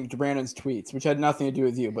referencing Brandon's tweets, which had nothing to do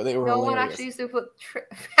with you, but they were No hilarious. one actually used to put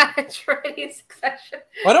training succession.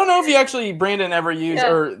 Well, I don't know if he actually Brandon ever used,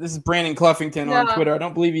 or this is Brandon Cluffington on Twitter. I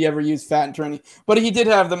don't believe he ever used fat and trendy, but he did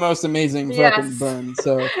have the most amazing fucking burn.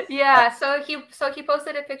 So yeah, so he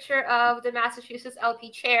posted a picture of the Massachusetts LP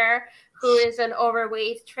chair, who is an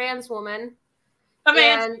overweight trans woman,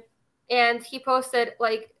 and he posted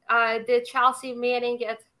like, did Chelsea Manning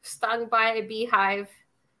get stung by a beehive?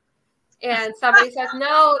 And somebody said,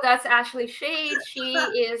 no, that's Ashley Shade. She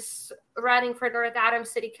is running for North Adams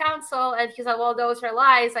City Council. And he said, well, those are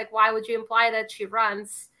lies. Like, why would you imply that she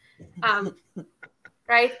runs?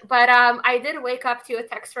 Right. But I did wake up to a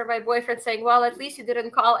text from my boyfriend saying, well, at least you didn't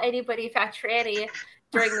call anybody fat tranny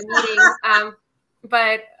during the meeting.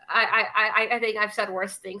 But I think I've said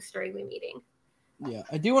worse things during the meeting. Yeah,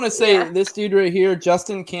 I do want to say this dude right here,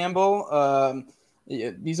 Justin Campbell,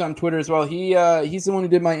 he's on Twitter as well. He's the one who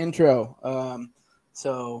did my intro.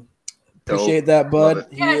 So appreciate that, bud.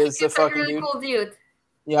 He is a fucking really cool dude.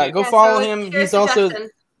 Yeah, go follow him. He's also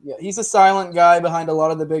he's a silent guy behind a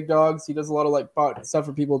lot of the big dogs. He does a lot of like stuff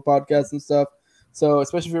for people with podcasts and stuff. So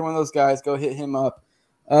especially if you're one of those guys, go hit him up.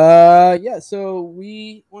 So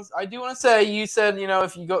I do want to say, you said,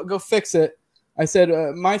 if you go fix it. I said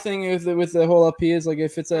my thing with the whole LP is like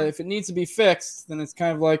if it needs to be fixed, then it's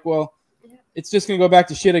kind of like, well, it's just going to go back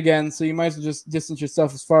to shit again, so you might as well just distance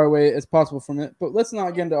yourself as far away as possible from it. But let's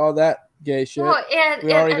not get into all that gay shit. No,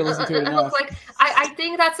 we already listened to it enough. Like, I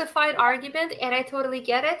think that's a fine argument, and I totally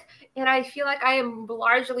get it. And I feel like I am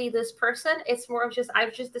largely this person. It's more of just,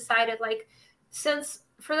 I've just decided, like, since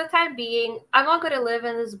for the time being, I'm not going to live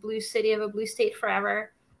in this blue city of a blue state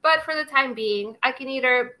forever. But for the time being, I can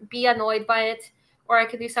either be annoyed by it or I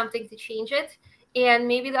can do something to change it. And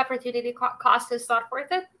maybe the opportunity cost is not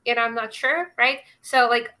worth it. And I'm not sure, right? So,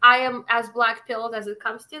 like, I am as black-pilled as it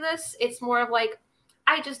comes to this. It's more of like,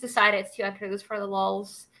 I just decided to enter this for the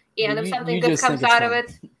lulz. And if something good comes out of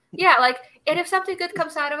it, and if something good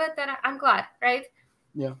comes out of it, then I'm glad, right?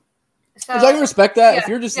 Yeah. So I can respect that. If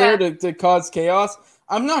you're just there to cause chaos,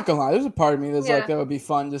 I'm not gonna lie. There's a part of me that's like, that would be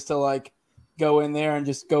fun just to like go in there and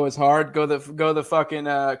just go as hard, go the fucking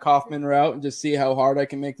Kaufman route and just see how hard I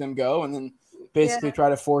can make them go, and then basically try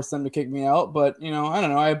to force them to kick me out. But I don't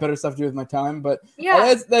know. I have better stuff to do with my time. But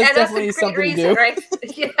that's definitely something to do. Right?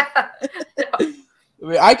 I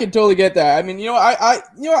mean, I could totally get that. I mean,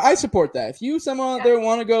 I support that. If you someone out there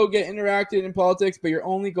want to go get interacted in politics, but your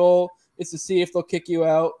only goal is to see if they'll kick you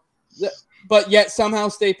out, but yet somehow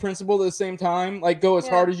stay principled at the same time, like go as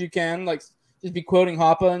hard as you can, like just be quoting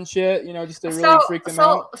Hoppe and shit, just to really freak them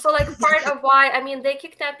out. So like part of why, I mean, they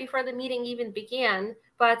kicked out before the meeting even began,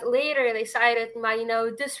 but later they cited my,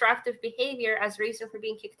 disruptive behavior as reason for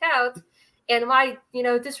being kicked out. And my,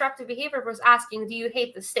 disruptive behavior was asking, do you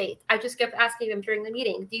hate the state? I just kept asking them during the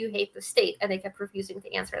meeting, do you hate the state? And they kept refusing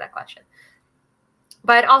to answer that question.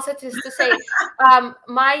 But also to say,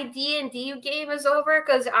 my D&D game is over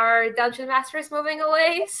because our Dungeon Master is moving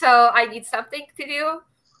away. So I need something to do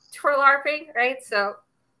for LARPing, right? So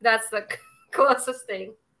that's the closest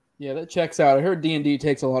thing. Yeah, that checks out. I heard D&D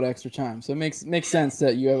takes a lot of extra time. So it makes sense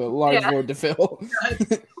that you have a large void to fill.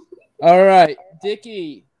 All right,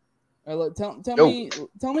 Dickie.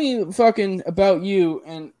 Tell me fucking about you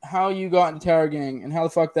and how you got into Tower Gang and how the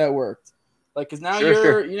fuck that worked. Like, because now you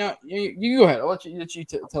go ahead. I'll let you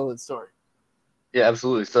tell the story. Yeah,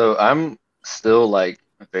 absolutely. So I'm still like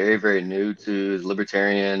very, very new to the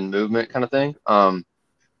libertarian movement kind of thing.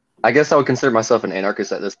 I guess I would consider myself an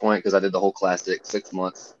anarchist at this point because I did the whole classic 6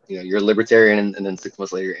 months. You're a libertarian and then 6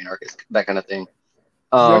 months later you're anarchist, that kind of thing.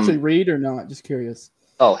 Did you actually read or not? Just curious.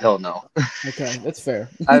 Oh, hell no. Okay, that's fair.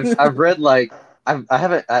 I've read like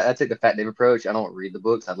I take the Fat Dave approach. I don't read the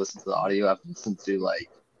books. I've listened to the audio. I've listened to like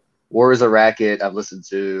War is a Racket. I've listened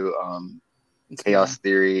to It's Chaos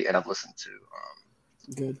Theory, and I've listened to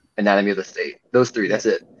good. Anatomy of the State. Those three. That's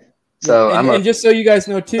it. Yeah, So and just so you guys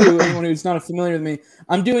know too, anyone who's not familiar with me,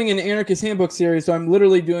 I'm doing an Anarchist Handbook series, so I'm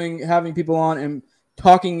literally having people on and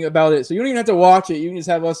talking about it. So you don't even have to watch it; you can just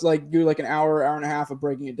have us like do like an hour and a half of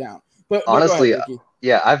breaking it down. But honestly, go ahead, Ricky.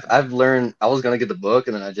 yeah, I've learned. I was gonna get the book,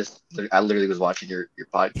 and then I literally was watching your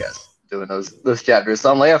podcast doing those chapters.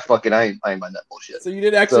 So I'm like, yeah, fuck it, I ain't buying that bullshit. So you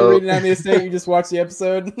did actually read Anatomy of the State? You just watched the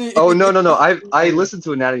episode? Oh no. I listened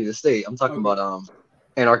to Anatomy of the State. I'm talking about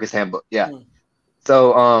Anarchist Handbook. Yeah.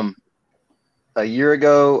 So a year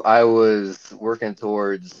ago, I was working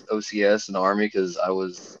towards OCS in the Army because I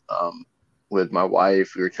was with my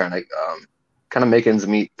wife. We were trying to kind of make ends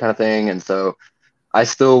meet kind of thing. And so I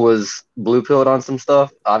still was blue pilled on some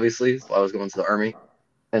stuff, obviously. So I was going to the Army.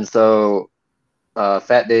 And so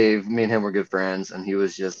Fat Dave, me and him were good friends. And he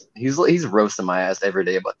was he's roasting my ass every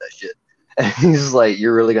day about that shit. And he's like,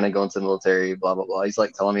 you're really going to go into the military, blah, blah, blah. He's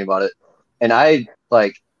like telling me about it. And I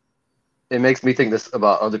like, it makes me think this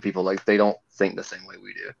about other people, like they don't think the same way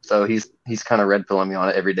we do. So he's kind of red pilling me on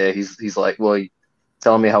it every day. He's like, well,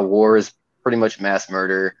 telling me how war is pretty much mass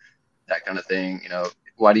murder, that kind of thing. You know,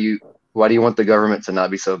 why do you want the government to not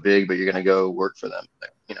be so big, but you're gonna go work for them?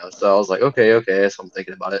 You know, so I was like, okay. So I'm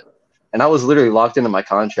thinking about it, and I was literally locked into my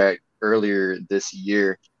contract earlier this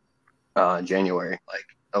year, January, like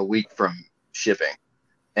a week from shipping,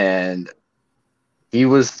 and he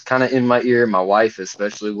was kind of in my ear. My wife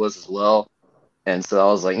especially was as well. And so I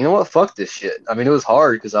was like, you know what? Fuck this shit. I mean, it was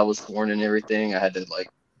hard because I was sworn in everything. I had to like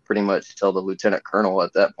pretty much tell the lieutenant colonel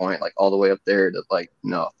at that point, like all the way up there, to like,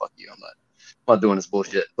 no, fuck you. I'm not doing this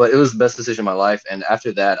bullshit. But it was the best decision of my life. And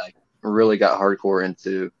after that, I really got hardcore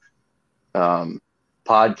into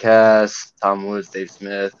podcasts, Tom Woods, Dave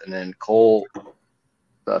Smith, and then Cole,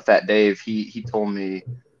 Fat Dave. He told me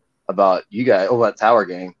about you guys, about Tower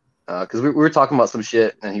Gang. Because we were talking about some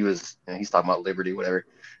shit, and he's talking about liberty, whatever.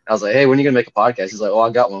 I was like, hey, when are you gonna make a podcast? He's like, oh, I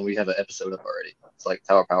got one. We have an episode up already. It's like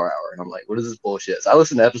Tower Power Hour, and I'm like, what is this bullshit? So I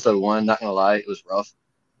listened to episode 1. Not gonna lie, it was rough.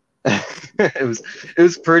 it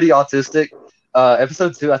was pretty autistic.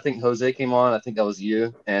 Episode 2, I think Jose came on. I think that was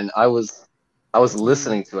you, and I was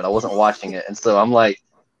listening to it. I wasn't watching it, and so I'm like,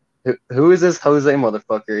 who is this Jose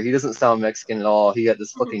motherfucker? He doesn't sound Mexican at all. He got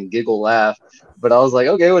this fucking giggle laugh. But I was like,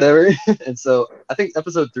 okay, whatever. And so I think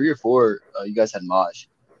episode 3 or 4, you guys had Mosh.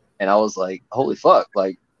 And I was like, holy fuck.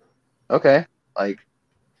 Like, okay. Like,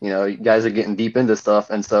 you know, you guys are getting deep into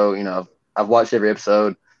stuff. And so, you know, I've watched every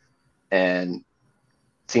episode and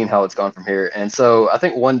seen how it's gone from here. And so I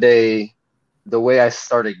think one day, the way I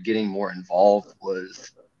started getting more involved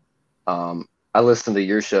was I listened to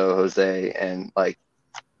your show, Jose, and like,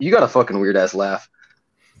 you got a fucking weird ass laugh.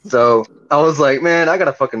 So I was like, man, I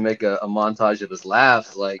gotta fucking make a montage of his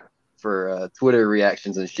laughs, like for Twitter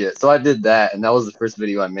reactions and shit. So I did that, and that was the first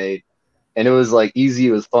video I made. And it was like easy,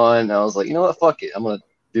 it was fun. And I was like, you know what, fuck it, I'm gonna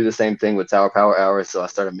do the same thing with Tower Power Hour. So I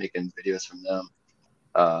started making videos from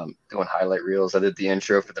them, doing highlight reels. I did the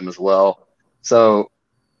intro for them as well. So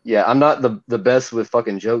yeah, I'm not the best with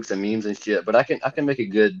fucking jokes and memes and shit, but I can make a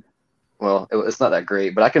good. Well, it's not that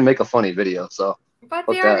great, but I can make a funny video. So. But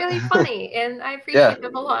they are really funny, and I appreciate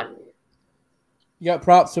them a lot. You got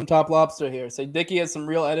props from Top Lobster here. Say Dickie has some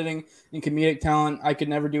real editing and comedic talent. I could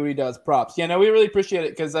never do what he does. Props. Yeah, no, we really appreciate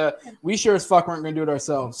it because we sure as fuck weren't going to do it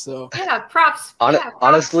ourselves. So yeah, props.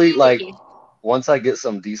 Honestly, like once I get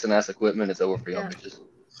some decent ass equipment, it's over for y'all bitches.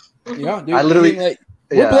 Yeah, dude. I literally, like,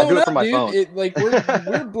 we're blowing up, my dude. phone.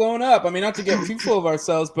 We're blown up. I mean, not to get too full of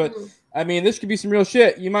ourselves, but I mean, this could be some real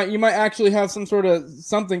shit. You might actually have some sort of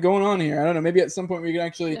something going on here. I don't know. Maybe at some point we can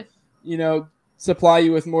actually, you know, supply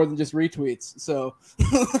you with more than just retweets. So,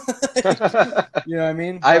 you know what I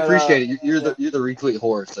mean? I appreciate it. You're the retweet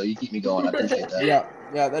whore, so you keep me going. I appreciate that.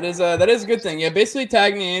 Yeah, that is a good thing. Yeah, basically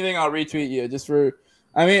tag me anything, I'll retweet you just for.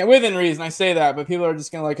 I mean, within reason, I say that, but people are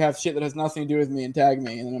just gonna like have shit that has nothing to do with me and tag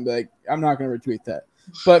me, and then I'm like, I'm not gonna retweet that.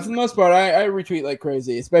 But for the most part, I retweet like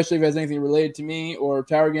crazy, especially if it has anything related to me or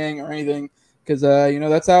Tower Gang or anything, because you know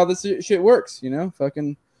that's how this shit works. You know,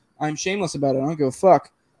 fucking, I'm shameless about it. I don't give a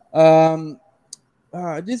fuck.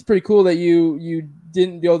 It's pretty cool that you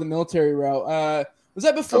didn't go the military route. Was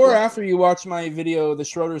that before or after you watched my video, the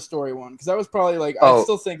Schroeder story one? Because that was probably like I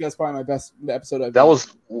still think that's probably my best episode I've done. That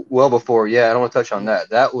was well before. Yeah, I don't want to touch on that.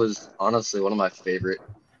 That was honestly one of my favorite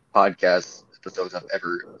podcast episodes I've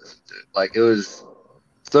ever listened to. Like it was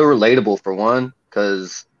so relatable for one,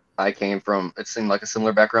 because I came from, it seemed like a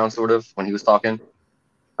similar background sort of when he was talking,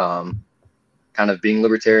 kind of being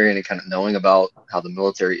libertarian and kind of knowing about how the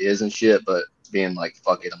military is and shit, but being like,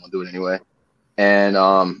 fuck it, I'm gonna do it anyway. And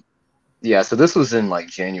Yeah, so this was in like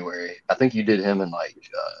January. I think you did him in like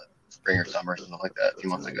spring or summer, something like that, a few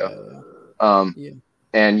months ago. Yeah.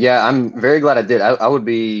 And yeah, I'm very glad I did. I would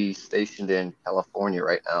be stationed in California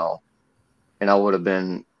right now, and I would have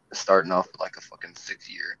been starting off with like a fucking 6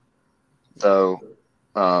 year. So,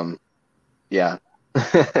 yeah,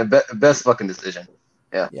 best fucking decision.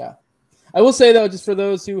 Yeah. Yeah. I will say though, just for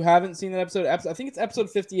those who haven't seen that episode, I think it's episode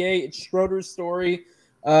 58. It's Schroeder's story.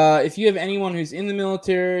 If you have anyone who's in the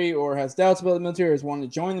military or has doubts about the military or is wanting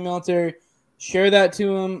to join the military, share that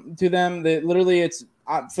to them. That literally, it's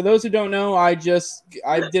for those who don't know. I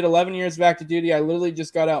did 11 years of active duty. I literally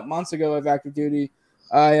just got out months ago of active duty.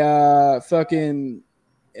 I had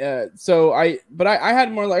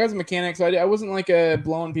more like I was a mechanic, so I wasn't like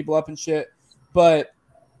blowing people up and shit, but.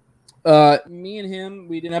 Me and him,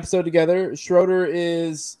 we did an episode together. Schroeder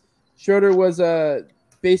was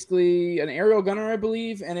basically an aerial gunner, I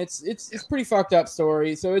believe, and it's pretty fucked up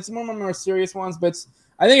story. So it's one of my more serious ones, but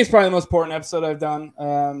I think it's probably the most important episode I've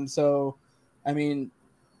done. So I mean,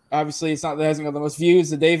 obviously it's not that it hasn't got the most views.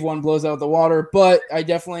 The Dave one blows out the water, but I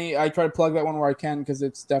try to plug that one where I can because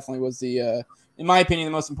it's definitely was the in my opinion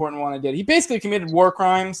the most important one I did. He basically committed war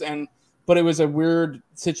crimes but it was a weird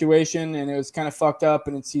situation, and it was kind of fucked up,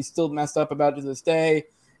 and he's still messed up about it to this day.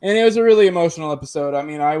 And it was a really emotional episode. I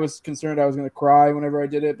mean, I was concerned I was going to cry whenever I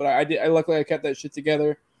did it, but luckily I kept that shit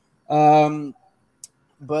together.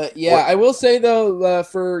 But yeah, I will say though,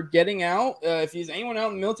 for getting out, if there's anyone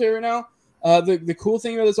out in the military right now, the cool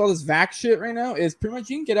thing about all this vax shit right now is pretty much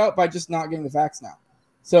you can get out by just not getting the vax now.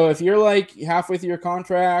 So if you're like halfway through your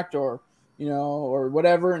contract or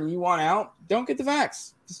whatever, and you want out, don't get the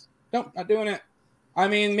vax. Just nope, not doing it. I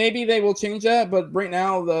mean, maybe they will change that, but right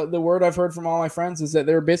now the word I've heard from all my friends is that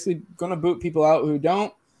they're basically going to boot people out who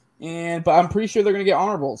don't. But I'm pretty sure they're going to get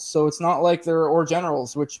honorables. So it's not like or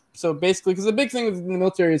generals, so basically, because the big thing in the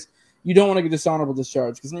military is you don't want to get dishonorable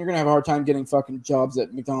discharge because then you're going to have a hard time getting fucking jobs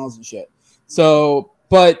at McDonald's and shit. So,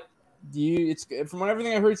 but it's from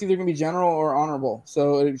everything I've heard, it's either going to be general or honorable.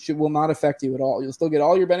 So it will not affect you at all. You'll still get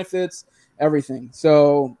all your benefits, everything.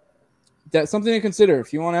 So that's something to consider.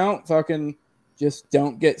 If you want out, fucking just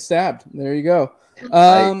don't get stabbed. There you go. Go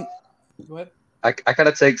ahead. I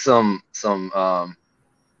gotta take some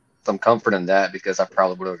comfort in that because I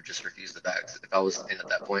probably would have just refused the vax if I was in at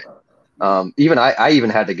that point. Even I even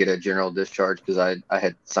had to get a general discharge because I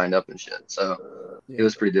had signed up and shit. So it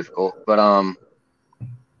was pretty difficult. But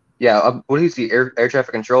what is he? Air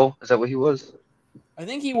traffic control? Is that what he was? I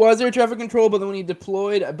think he was air traffic control, but then when he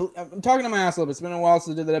deployed, I'm talking to my ass a little bit. It's been a while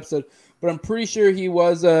since I did that episode, but I'm pretty sure he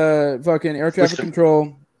was fucking air traffic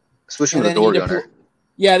control. Switching to the door gunner.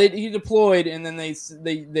 Yeah, he deployed, and then they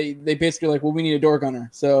basically like, well, we need a door gunner.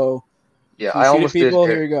 So yeah, I almost did.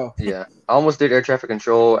 Here you go. Yeah, I almost did air traffic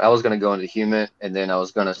control. I was gonna go into human, and then I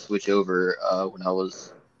was gonna switch over when I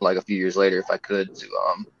was like a few years later, if I could, to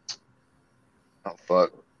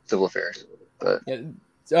civil affairs. But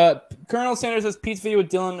Colonel Sanders says Pete's video with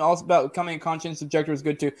Dylan also about becoming a conscientious objector was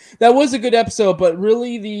good too. That was a good episode, but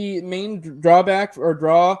really the main drawback or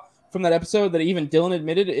draw from that episode that even Dylan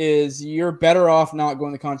admitted is you're better off not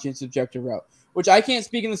going the conscientious objector route, which I can't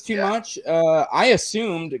speak in this too much. I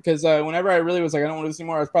assumed because whenever I really was like, I don't want to do this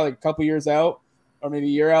anymore, I was probably a couple years out or maybe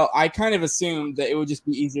a year out. I kind of assumed that it would just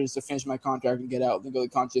be easier just to finish my contract and get out than go the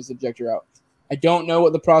conscientious objector route. I don't know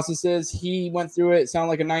what the process is. He went through it. It sounded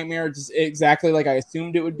like a nightmare, just exactly like I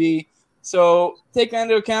assumed it would be. So take that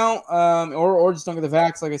into account, or just don't get the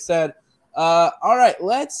vax, like I said. All right,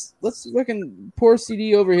 let's fucking poor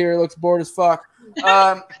CD over here looks bored as fuck.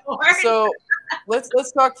 So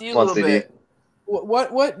let's talk to you a little bit.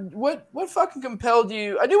 What fucking compelled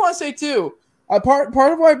you? I do want to say too. Part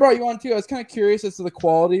of why I brought you on too. I was kind of curious as to the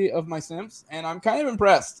quality of my simps, and I'm kind of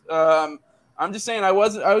impressed. I'm just saying I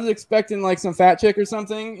was expecting like some fat chick or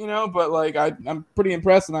something, but like I'm pretty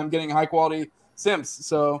impressed, and I'm getting high quality simps.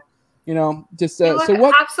 So. Just you look so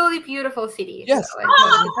what? Absolutely beautiful, CD. Yes. So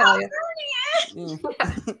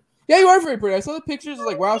Yeah, you are very pretty. I saw the pictures.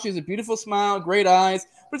 Like, wow, she has a beautiful smile, great eyes.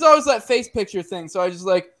 But it's always that face picture thing. So I just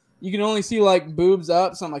like you can only see like boobs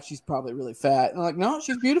up. So I'm like, she's probably really fat. And I'm like, no,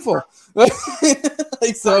 she's beautiful. Like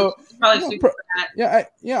so. Probably super fat.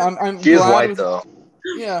 I'm. She is white though.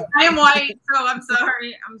 Yeah. I am white, so I'm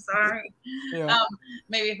sorry. Yeah.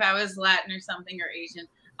 Maybe if I was Latin or something or Asian.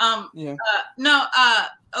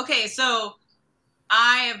 Okay, so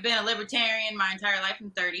I have been a libertarian my entire life.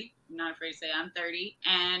 I'm 30. I'm not afraid to say I'm 30.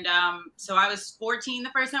 And so I was 14 the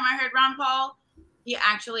first time I heard Ron Paul. He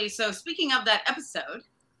actually, so speaking of that episode,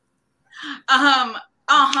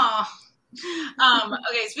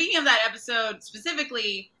 okay, speaking of that episode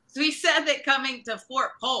specifically, so he said that coming to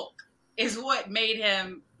Fort Polk is what made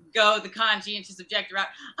him go the conscientious objector route.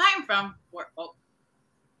 I'm from Fort Polk,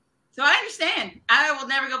 so I understand. I will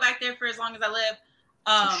never go back there for as long as I live.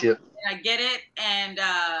 And I get it. And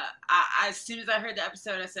as soon as I heard the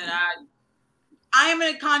episode, I said, I am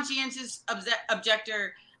a conscientious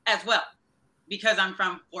objector as well, because I'm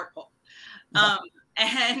from Fort Polk.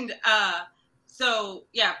 So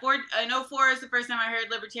yeah, I know 4 is the first time I heard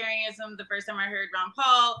libertarianism, the first time I heard Ron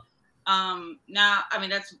Paul. Now, I mean,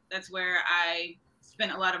 that's where I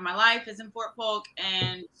spent a lot of my life, is in Fort Polk.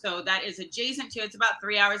 And so that is adjacent to, it's about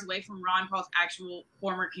 3 hours away from Ron Paul's actual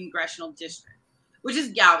former congressional district, which is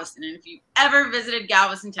Galveston. And if you've ever visited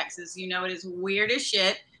Galveston, Texas, you know it is weird as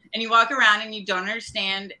shit. And you walk around and you don't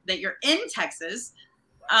understand that you're in Texas.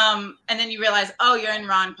 And then you realize, oh, you're in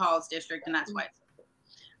Ron Paul's district, and that's why it's so cool.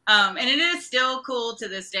 And it is still cool to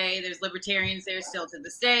this day. There's libertarians there still to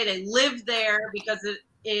this day. They live there because it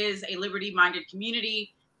is a liberty-minded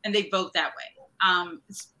community, and they vote that way.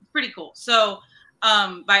 It's pretty cool. So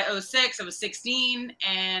by 2006, I was 16,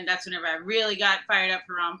 and that's whenever I really got fired up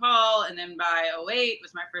for Ron Paul. And then by 2008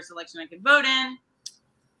 was my first election I could vote in,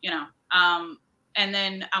 and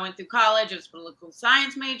then I went through college. I was a political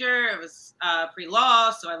science major. It was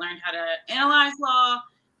pre-law, so I learned how to analyze law,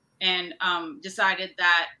 and decided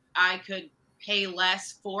that I could pay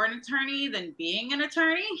less for an attorney than being an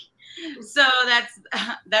attorney. So that's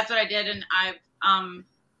what I did, and I've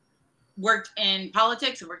worked in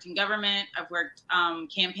politics. I've worked in government. I've worked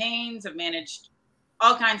campaigns. I've managed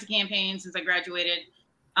all kinds of campaigns since I graduated,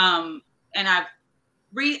 and I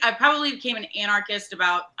probably became an anarchist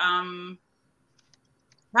about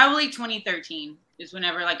probably 2013 is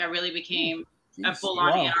whenever I really became a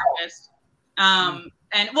full-on anarchist.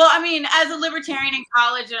 And well, I mean, as a libertarian in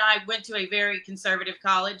college, and I went to a very conservative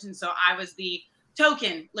college, and so I was the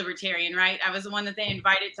token libertarian, right? I was the one that they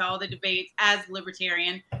invited to all the debates as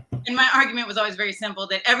libertarian. And my argument was always very simple,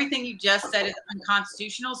 that everything you just said is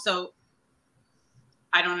unconstitutional. So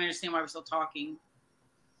I don't understand why we're still talking.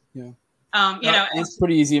 Yeah. It's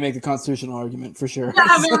pretty easy to make the constitutional argument for sure. Yeah,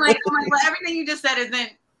 I mean, well, everything you just said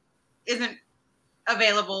isn't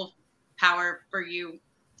available power for you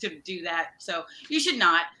to do that. So you should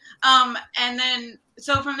not. And then,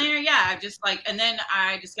 so from there, yeah, I just and then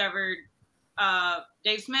I discovered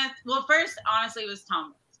Dave Smith. Well, first, honestly, it was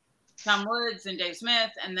Tom Woods and Dave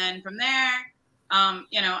Smith. And then from there, and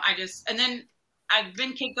then I've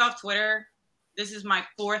been kicked off Twitter. This is my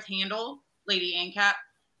 4th handle, Lady ANCAP.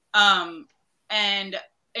 And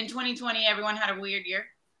in 2020, everyone had a weird year.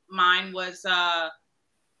 Mine was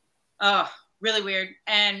really weird.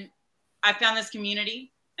 And I found this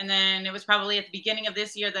community. And then it was probably at the beginning of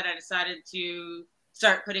this year that I decided to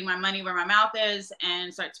start putting my money where my mouth is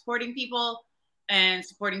and start supporting people and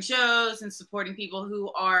supporting shows and supporting people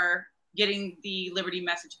who are getting the liberty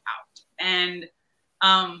message out. And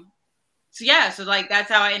so that's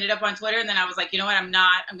how I ended up on Twitter. And then I was like, you know what, I'm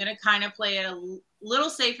going to kind of play it a little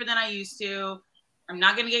safer than I used to. I'm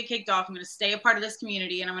not going to get kicked off. I'm going to stay a part of this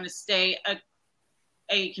community, and I'm going to stay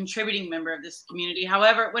a contributing member of this community,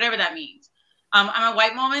 whatever that means. I'm a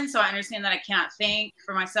white woman, so I understand that I cannot think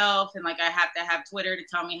for myself, and I have to have Twitter to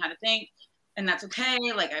tell me how to think, and that's okay.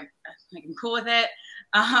 I'm cool with it.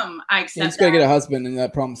 I accept. You just gotta get a husband, and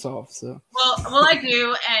that problem solved. So well, I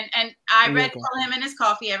do, and I red pill him in his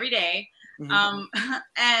coffee every day. Mm-hmm.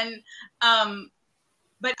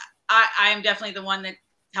 But I am definitely the one that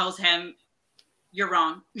tells him, "You're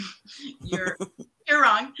wrong. You're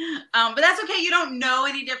wrong." But that's okay. You don't know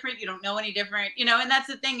any different. And that's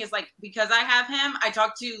the thing is because I have him, I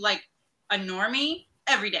talk to a normie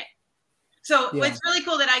every day. So It's really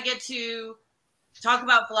cool that I get to talk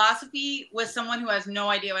about philosophy with someone who has no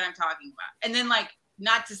idea what I'm talking about. And then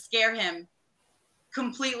not to scare him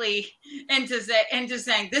completely into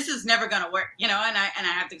saying this is never going to work, and I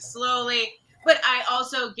have to slowly, but I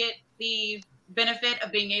also get the benefit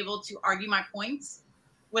of being able to argue my points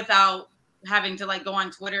without having to go on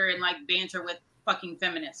Twitter and banter with fucking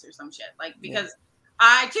feminists or some shit. Because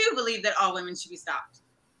I too believe that all women should be stopped.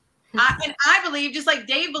 And I believe, just like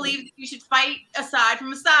Dave believes, that you should fight a side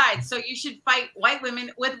from a side. So you should fight white women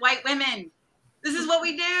with white women. This is what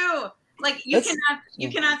we do. You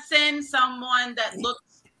cannot send someone that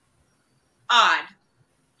looks odd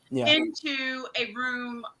into a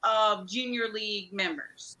room of junior league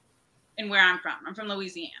members. And where I'm from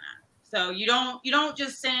Louisiana. So you don't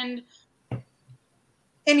just send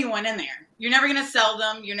anyone in there. You're never going to sell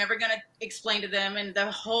them. You're never going to explain to them. And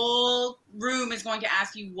the whole room is going to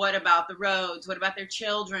ask you, what about the roads? What about their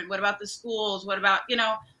children? What about the schools? What about,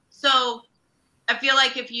 So I feel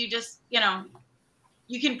like if you just,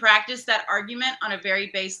 you can practice that argument on a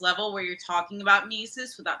very base level where you're talking about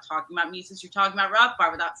Mises without talking about Mises. You're talking about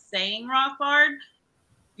Rothbard without saying Rothbard.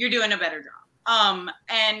 You're doing a better job.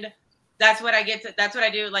 And that's what I get to, that's what I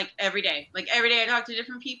do like every day. Like every day I talk to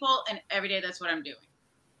different people, and every day that's what I'm doing.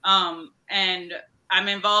 And I'm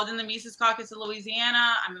involved in the Mises Caucus of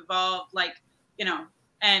Louisiana. I'm involved, like, you know,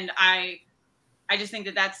 and I just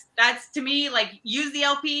think that that's to me, like, use the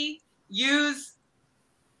LP, use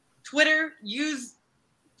Twitter, use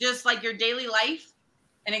just like your daily life,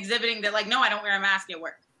 and exhibiting that, like, no, I don't wear a mask at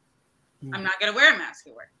work. I'm not going to wear a mask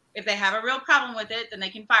at work. If they have a real problem with it, then they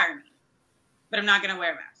can fire me. But I'm not going to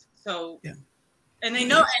wear a mask. So, yeah. And they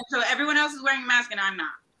know, and so everyone else is wearing a mask and I'm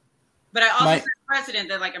not. But I also set precedent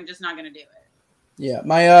that, like, I'm just not going to do it. Yeah,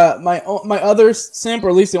 my other simp, or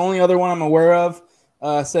at least the only other one I'm aware of,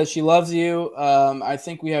 says she loves you. I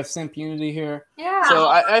think we have simp unity here. Yeah. So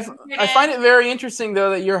I find it very interesting,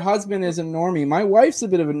 though, that your husband is a normie. My wife's a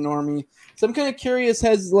bit of a normie. So I'm kind of curious,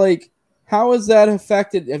 how has that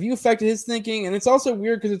affected? Have you affected his thinking? And it's also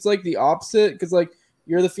weird because it's like the opposite. Because, like,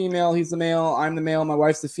 you're the female, he's the male, I'm the male, my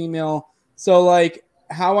wife's the female. So, like,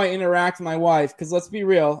 how I interact with my wife, because let's be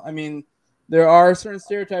real, I mean, there are certain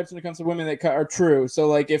stereotypes when it comes to women that are true. So,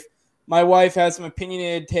 like, if my wife has some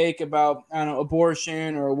opinionated take about, I don't know,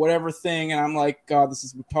 abortion or whatever thing, and I'm like, God, this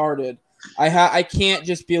is retarded, I can't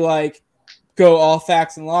just be like, go all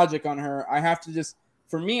facts and logic on her. I have to just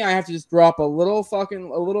drop a little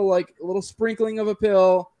sprinkling of a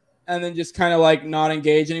pill, and then just kind of like not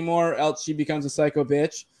engage anymore, else she becomes a psycho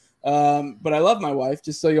bitch. But I love my wife,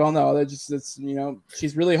 just so you all know. It's you know,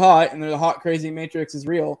 she's really hot, and the hot crazy matrix is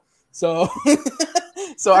real. So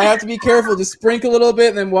so I have to be careful, just sprinkle a little bit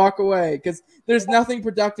and then walk away, because there's nothing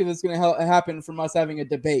productive that's going to happen from us having a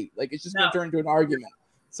debate. Like, it's just going to turn into an argument.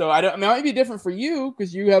 So it might be different for you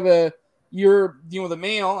because you're dealing with a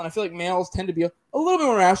male, and I feel like males tend to be a little bit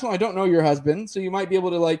more rational. I don't know your husband, so you might be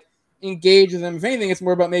able to, like, engage with them. If anything, it's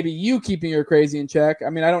more about maybe you keeping your crazy in check. I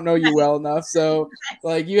mean, I don't know you well enough, so,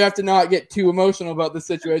 like, you have to not get too emotional about the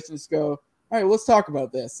situation. Just go, all right, let's talk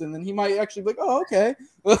about this. And then he might actually be like, oh, okay.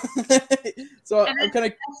 So I'm kind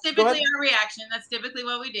of... That's typically our reaction. That's typically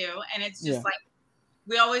what we do. And it's just like,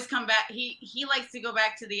 we always come back. He likes to go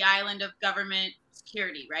back to the island of government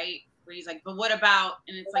security, right? Where he's like, but what about...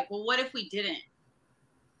 And it's like, well, what if we didn't?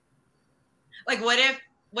 Like, what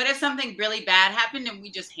if something really bad happened and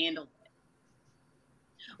we just handled it?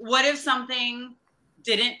 What if something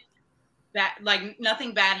didn't... like,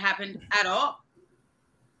 nothing bad happened at all?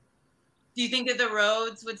 Do you think that the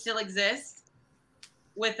roads would still exist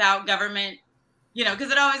without government? You know, because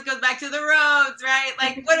it always goes back to the roads, right?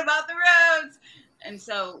 Like, what about the roads? And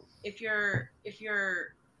so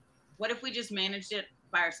what if we just managed it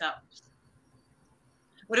by ourselves?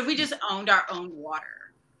 What if we just owned our own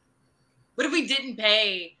water? What if we didn't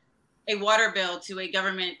pay a water bill to a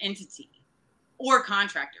government entity or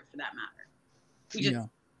contractor, for that matter?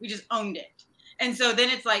 We just owned it. And so then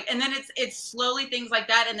it's like, and then it's slowly things like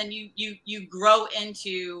that. And then you grow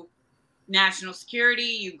into national security,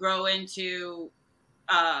 you grow into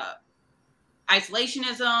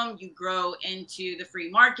isolationism, you grow into the free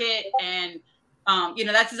market. And, you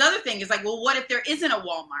know, that's his other thing is like, well, what if there isn't a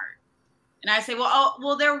Walmart? And I say,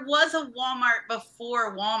 well, there was a Walmart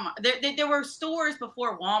before Walmart. There were stores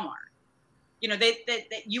before Walmart. You know,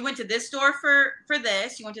 you went to this store for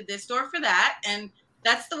this, you went to this store for that. And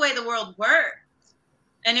that's the way the world worked.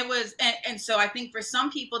 And it was, and so I think for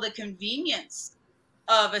some people, the convenience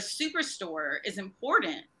of a superstore is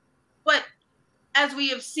important. But as we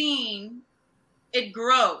have seen, it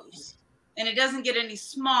grows and it doesn't get any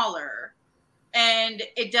smaller. And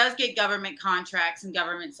it does get government contracts and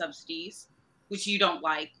government subsidies, which you don't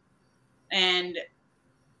like. And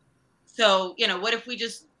so, you know, what if we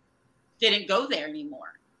just didn't go there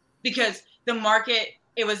anymore? Because the market,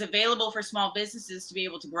 it was available for small businesses to be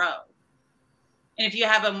able to grow. And if you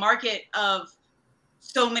have a market of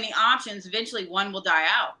so many options, eventually one will die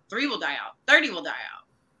out, 3 will die out, 30 will die out.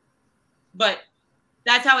 But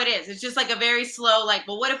that's how it is. It's just like a very slow, like,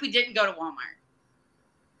 well, what if we didn't go to Walmart?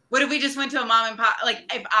 What if we just went to a mom and pop? Like,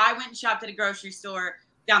 if I went and shopped at a grocery store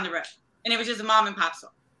down the road and it was just a mom and pop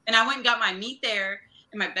store, and I went and got my meat there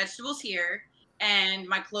and my vegetables here and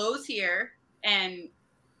my clothes here, and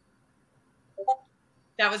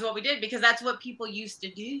that was what we did because that's what people used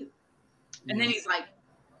to do. And then he's like,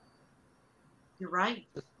 you're right.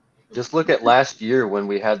 Just look at last year when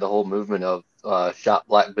we had the whole movement of shop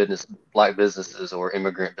black businesses or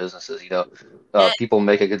immigrant businesses. You know, people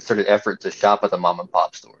make a concerted effort to shop at the mom and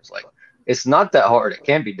pop stores. Like, it's not that hard. It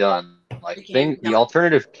can be done. Like, the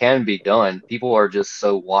alternative can be done. People are just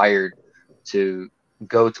so wired to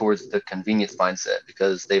go towards the convenience mindset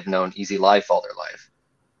because they've known easy life all their life.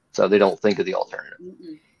 So they don't think of the alternative.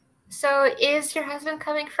 Mm-mm. So is your husband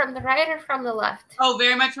coming from the right or from the left? Oh,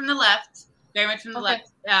 very much from the left. Very much from the Okay.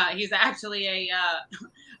 left. He's actually a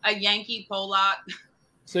Yankee Polak.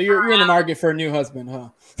 So you're in the market for a new husband, huh?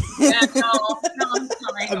 Yeah, no, I'm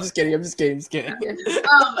sorry. I'm just kidding. And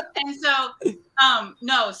so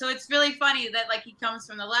no, so it's really funny that like he comes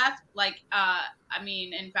from the left. Like I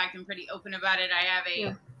mean, in fact, I'm pretty open about it. I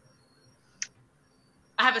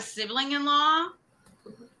have a sibling-in-law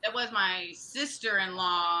that was my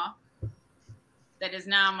sister-in-law that is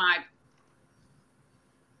now my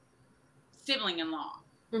sibling-in-law.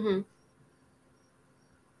 Mm-hmm.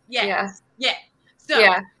 Yeah. Yeah. So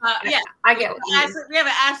Yeah. yeah. I get what you mean. We have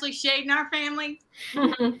an Ashley Shade in our family.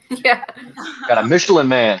 Yeah. Got a Michelin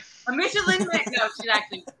Man. A Michelin Man. No, she's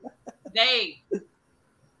actually they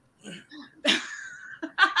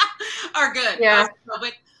are good. Yeah.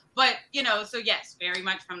 But you know, so yes, very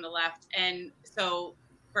much from the left. And so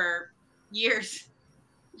for years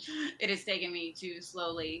it has taken me to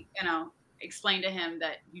slowly, you know, explain to him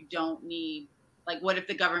that you don't need, like, what if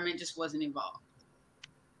the government just wasn't involved?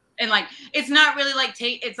 And like, it's not really like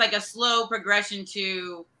it's like a slow progression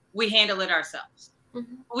to we handle it ourselves.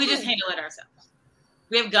 Mm-hmm. We just handle it ourselves.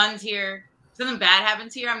 We have guns here. If something bad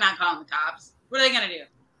happens here, I'm not calling the cops. What are they gonna do?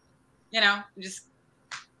 You know, we're just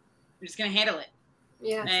gonna handle it.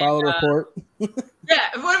 Yeah. And, File a report. yeah.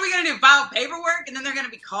 What are we gonna do? File paperwork and then they're gonna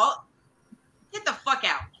be called? Get the fuck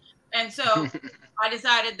out. And so I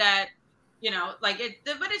decided that, you know, like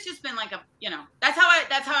but it's just been like a, you know, that's how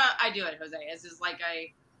I do it, Jose. It's just like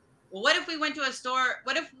well, what if we went to a store?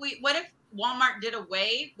 What if Walmart did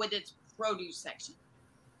away with its produce section?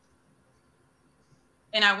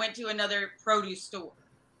 And I went to another produce store,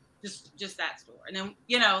 just that store. And then,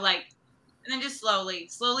 you know, like, and then just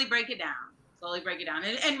slowly break it down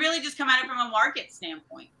and really just come at it from a market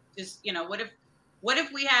standpoint. Just, you know, what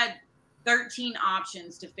if we had 13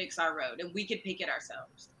 options to fix our road and we could pick it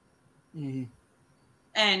ourselves? Mm-hmm.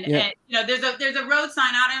 And you know, there's a road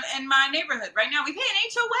sign out in my neighborhood right now. We pay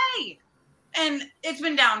an HOA, and it's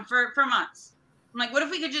been down for months. I'm like, what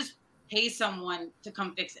if we could just pay someone to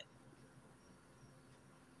come fix it?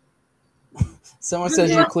 Someone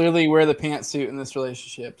says you clearly wear the pantsuit in this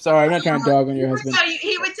relationship. Sorry, I'm not trying to dog on your husband.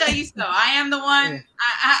 He would tell you so. I am the one.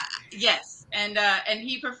 Yes, and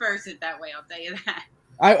he prefers it that way. I'll tell you that.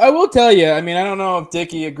 I will tell you. I mean, I don't know if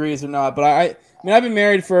Dickie agrees or not, but I mean, I've been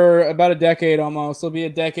married for about a decade almost. It'll be a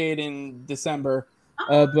decade in December.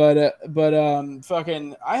 But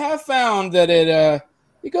fucking, I have found that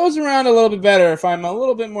it goes around a little bit better if I'm a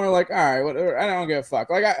little bit more like, all right, whatever, I don't give a fuck.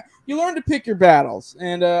 Like, you learn to pick your battles,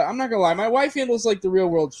 and I'm not gonna lie, my wife handles like the real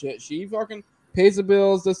world shit. She fucking pays the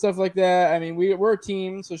bills, does stuff like that. I mean, we're a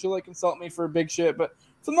team, so she'll like consult me for big shit. But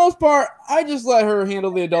for the most part, I just let her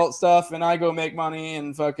handle the adult stuff, and I go make money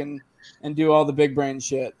and fucking and do all the big brain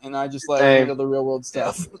shit, and I just let her handle the real world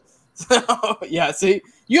stuff. So yeah, see,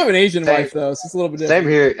 you have an Asian wife though, so it's a little bit different. Same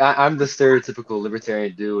here. I'm the stereotypical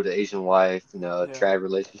libertarian dude with an Asian wife, you know, trad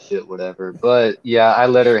relationship, whatever. But yeah, I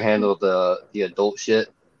let her handle the adult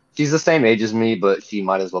shit. She's the same age as me, but she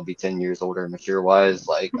might as well be 10 years older, mature wise.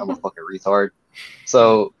 Like, I'm a fucking retard.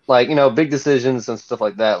 So, like, you know, big decisions and stuff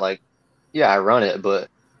like that. Like, yeah, I run it, but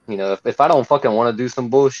you know, if I don't fucking want to do some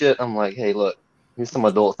bullshit, I'm like, hey, look, here's some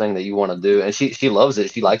adult thing that you want to do, and she loves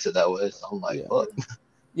it. She likes it that way. So I'm like, fuck.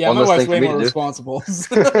 Yeah, my wife's way more responsible.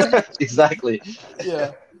 Exactly.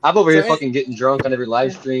 Yeah. I'm over here fucking getting drunk on every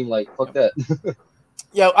live stream. Like, fuck that.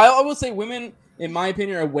 Yeah, I will say women, in my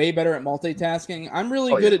opinion, are way better at multitasking. I'm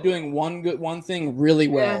really good at doing one thing really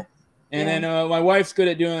well. And then my wife's good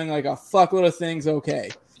at doing like a fuckload of things okay.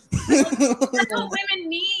 That's what women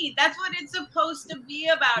need. That's what it's supposed to be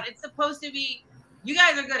about. It's supposed to be, you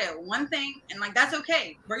guys are good at one thing, and like that's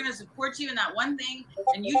okay. We're gonna support you in that one thing,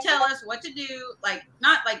 and you tell us what to do. Like,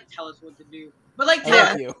 not like tell us what to do, but like tell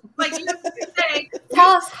us, like you say, tell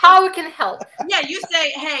us how we can help. Yeah, you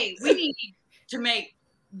say, hey, we need to make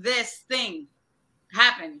this thing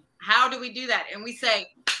happen. How do we do that? And we say,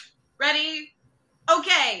 ready,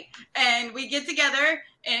 okay, and we get together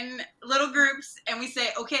in little groups, and we say,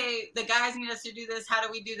 okay, the guys need us to do this. How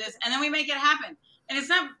do we do this? And then we make it happen. And it's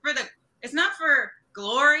not for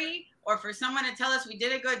glory or for someone to tell us we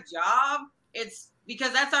did a good job. It's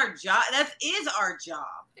because that's our job. That is our job.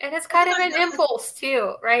 And it's kind of an impulse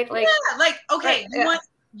too, right? Like, yeah, like, okay,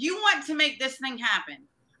 you want to make this thing happen.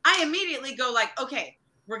 I immediately go like, okay,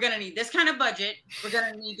 we're going to need this kind of budget. We're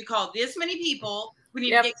going to need to call this many people. We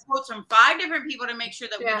need to get quotes from 5 different people to make sure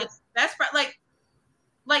that we get the best.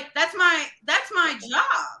 Like that's my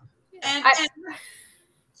job. And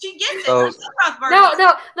She gets So- it. I love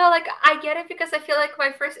Rothbard. No. Like I get it because I feel like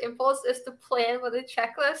my first impulse is to plan with a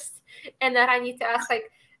checklist, and then I need to ask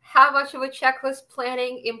like, how much of a checklist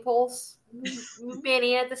planning impulse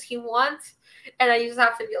mania does he want? And I just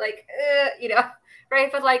have to be like,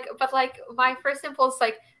 right? But like my first impulse,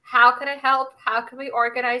 like, how can I help? How can we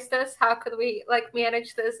organize this? How can we like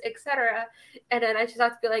manage this, etc. And then I just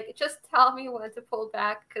have to be like, just tell me when to pull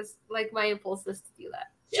back, because like my impulse is to do that.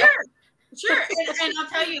 Sure. And I'll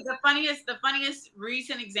tell you the funniest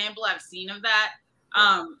recent example I've seen of that.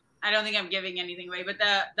 I don't think I'm giving anything away, but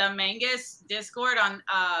the Mangus Discord on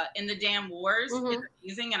in the Damn Wars is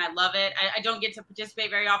amazing, and I love it. I don't get to participate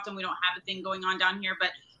very often. We don't have a thing going on down here, but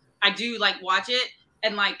I do like watch it,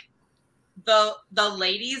 and like the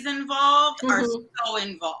ladies involved are so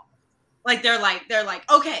involved. Like they're like,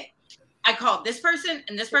 okay, I called this person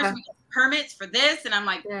and this person we get permits for this, and I'm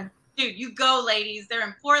like, dude, you go, ladies. They're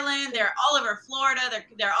in Portland. They're all over Florida.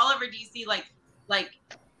 They're all over DC. Like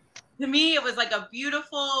to me, it was like a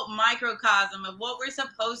beautiful microcosm of what we're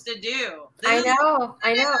supposed to do. I know,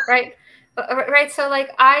 right? Right. So like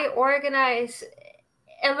I organize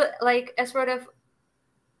like a sort of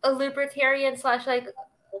a libertarian / like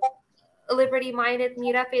liberty-minded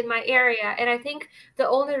meetup in my area, and I think the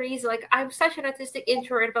only reason, like, I'm such an autistic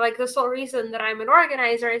introvert, but like the sole reason that I'm an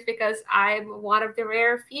organizer is because I'm one of the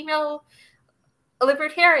rare female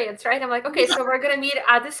libertarians, right? I'm like, okay, so we're gonna meet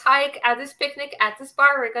at this hike, at this picnic, at this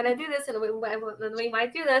bar. We're gonna do this, and we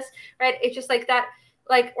might do this, right? It's just like that,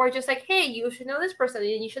 like, or just like, hey, you should know this person,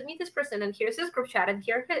 and you should meet this person, and here's this group chat, and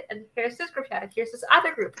here's this group chat, and here's this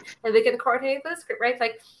other group, and we can coordinate this group, right?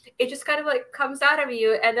 Like, it just kind of like comes out of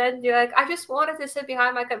you, and then you're like, I just wanted to sit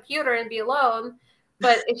behind my computer and be alone.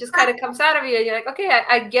 But it just kind of comes out of you, and you're like, okay,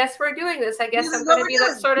 I guess we're doing this. I guess I'm going to be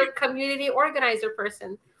that sort of community organizer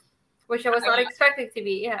person, which I was not expecting to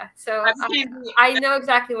be. Yeah, so I know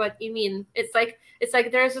exactly what you mean. It's like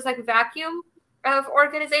there's this like vacuum of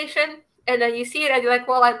organization, and then you see it, and you're like,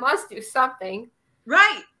 well, I must do something.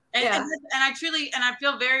 Right. And I truly, and I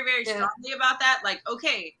feel very, very strongly about that. Like,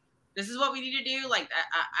 okay, this is what we need to do. Like,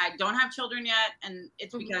 I don't have children yet, and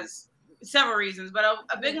it's because several reasons, but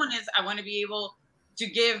a big one is I want to be able to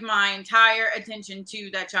give my entire attention to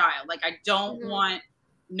that child. Like, I don't want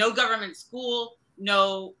no government school,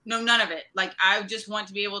 no, none of it. Like, I just want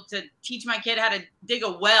to be able to teach my kid how to dig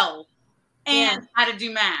a well and how to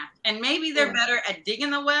do math. And maybe they're better at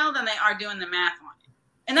digging the well than they are doing the math on it.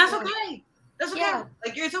 And that's okay. That's okay. Yeah.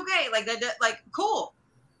 Like, it's okay. Like, like, cool.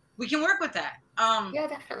 We can work with that. Yeah,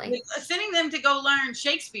 definitely. Sending them to go learn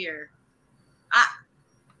Shakespeare.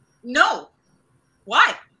 No.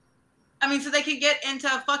 Why? I mean, so they can get into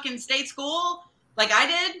a fucking state school like I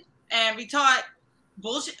did and be taught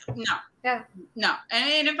bullshit? No. Yeah. No.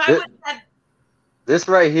 And if I would have... This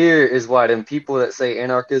right here is why them people that say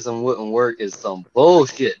anarchism wouldn't work is some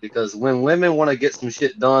bullshit. Because when women want to get some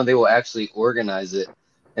shit done, they will actually organize it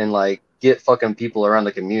and, like, get fucking people around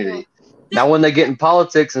the community. Now, when they get in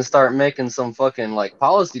politics and start making some fucking, like,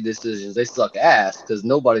 policy decisions, they suck ass because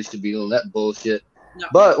nobody should be doing that bullshit. No.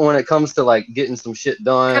 But when it comes to, like, getting some shit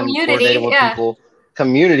done, coordinating with people,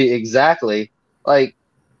 community, exactly, like,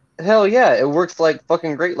 hell yeah, it works like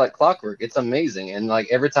fucking great, like clockwork. It's amazing. And, like,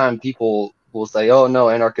 every time people will say, oh, no,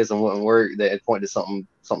 anarchism wouldn't work, they point to something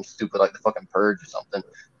stupid like the fucking purge or something.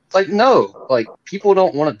 It's like, no, like, people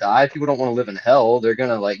don't want to die. People don't want to live in hell. They're going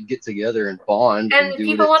to, like, get together and bond. And do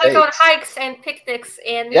people want to go on hikes and picnics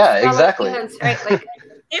and exactly. Humans, right? Like,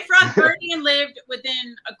 if Rothbardian lived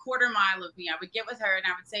within a quarter mile of me, I would get with her and I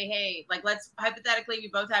would say, hey, like, let's hypothetically, we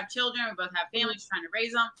both have children, we both have families, trying to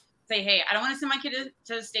raise them. Say, hey, I don't want to send my kid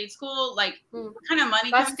to state school. Like, what kind of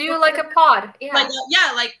money? Let's do like a pod. Yeah.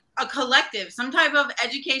 Like a collective, some type of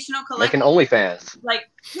educational collective. Like an OnlyFans. Like,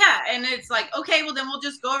 yeah, and it's like, okay, well then we'll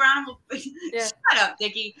just go around and we'll shut up,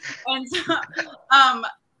 Dickie. And so,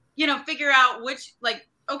 figure out which, like,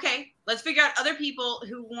 okay, let's figure out other people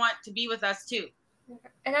who want to be with us too.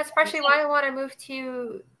 And that's partially why I want to move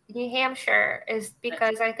to New Hampshire, is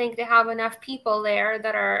because I think they have enough people there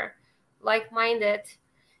that are like-minded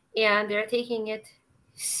and they're taking it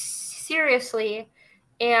seriously.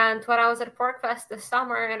 And when I was at PorcFest this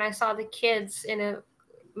summer and I saw the kids in a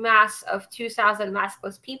mass of 2,000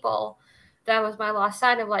 maskless people, that was my last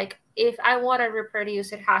sign of, like, if I want to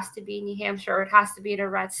reproduce, it has to be New Hampshire. It has to be in a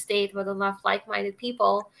red state with enough like-minded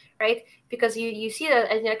people, right? Because you see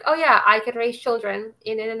that and you're like, oh yeah, I can raise children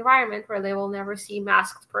in an environment where they will never see a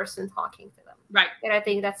masked person talking to them. Right. And I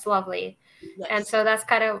think that's lovely. Yes. And so that's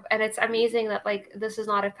kind of, and it's amazing that, like, this is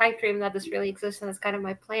not a pipe dream, that this really exists. And that's kind of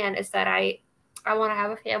my plan, is that I want to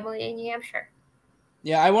have a family in New Hampshire.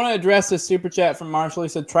 Yeah, I want to address this super chat from Marshall. He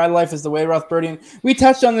said, "Try life is the way, Rothbardian." We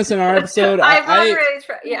touched on this in our episode.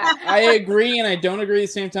 I agree and I don't agree at the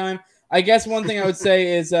same time. I guess one thing I would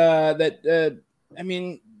say is that I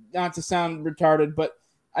mean, not to sound retarded, but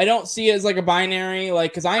I don't see it as like a binary,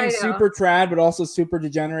 like, because I'm super trad but also super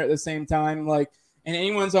degenerate at the same time. Like, and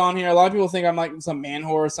anyone's on here, a lot of people think I'm like some man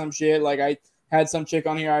whore or some shit. Like, I had some chick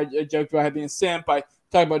on here. I joked about being a simp. I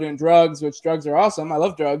talk about doing drugs, which drugs are awesome. I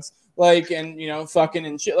love drugs. Like, and, you know, fucking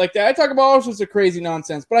and shit like that. I talk about all sorts of crazy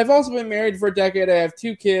nonsense. But I've also been married for a decade. I have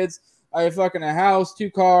 2 kids. I have fucking a house, 2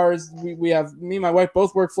 cars. We have, me and my wife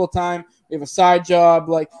both work full time. We have a side job.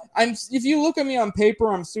 Like, if you look at me on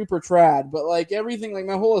paper, I'm super trad. But like everything, like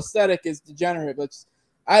my whole aesthetic is degenerate. But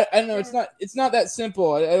I don't know. It's not that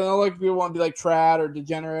simple. I don't know, like people want to be like trad or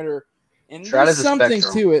degenerate or. And trad there's is something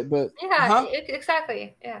to it, but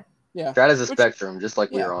exactly. Yeah. Trad is a spectrum, just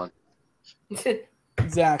like we're on.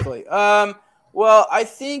 Exactly. Well, I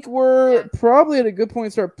think we're probably at a good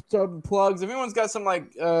point to start plugs. If anyone's got some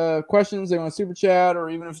like questions they want to super chat, or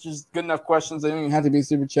even if it's just good enough questions, they don't even have to be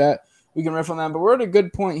super chat. We can riff on them. But we're at a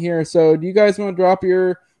good point here. So, do you guys want to drop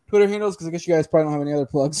your Twitter handles? Because I guess you guys probably don't have any other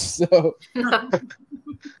plugs. So, you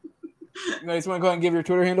guys want to go ahead and give your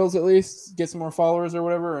Twitter handles at least, get some more followers or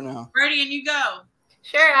whatever, or no? Birdie, and you go.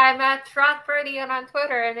 Sure, I'm at Rothbardian on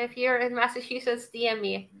Twitter, and if you're in Massachusetts, DM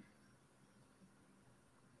me.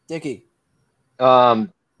 Dickie.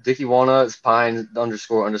 Dickie Walnuts, Pine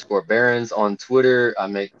 __ Barons on Twitter. I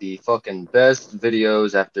make the fucking best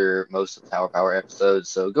videos after most of Tower Power episodes,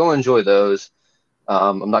 so go enjoy those.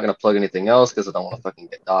 I'm not gonna plug anything else because I don't want to fucking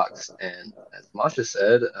get doxxed. And as Masha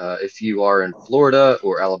said, if you are in Florida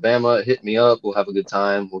or Alabama, hit me up. We'll have a good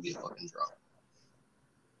time. We'll get fucking drunk.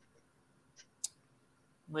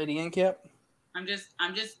 Lady Incap. I'm just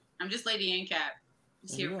Lady Incap.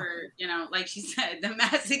 Just here for, you know, like she said, the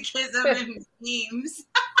masochism and memes.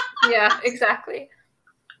 Yeah, exactly.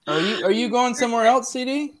 Are you going somewhere else,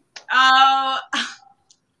 CD? Oh,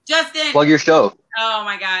 Justin. Plug your show. Oh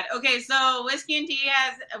my God. Okay, so Whiskey and Tea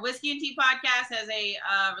podcast has a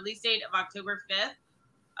release date of October 5th.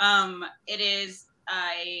 It is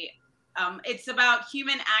it's about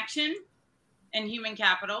human action and human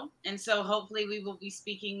capital, and so hopefully we will be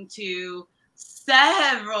speaking to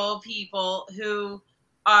several people who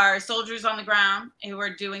are soldiers on the ground who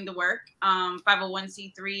are doing the work,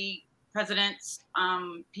 501c3 presidents,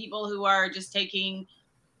 people who are just taking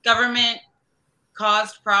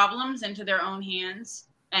government-caused problems into their own hands.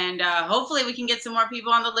 And hopefully we can get some more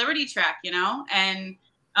people on the liberty track, you know, and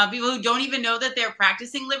people who don't even know that they're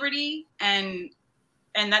practicing liberty. And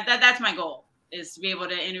that's my goal, is to be able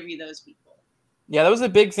to interview those people. Yeah, that was a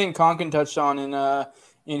big thing Konkin touched on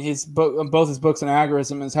in his book, both his books and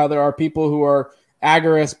agorism, is how there are people who are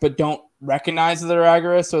agorists but don't recognize that they're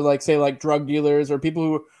agorists. So, like, say, like drug dealers or people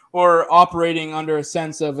who are operating under a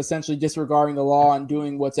sense of essentially disregarding the law and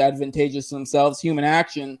doing what's advantageous to themselves, human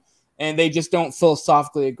action, and they just don't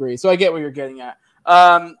philosophically agree. So I get what you're getting at.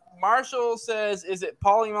 Marshall says, is it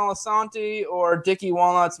Paulie Malasanti or Dickie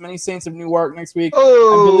Walnuts? Many Saints of Newark next week.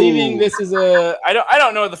 Oh. I'm believing this is I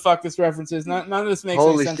don't know what the fuck this reference is. None of this makes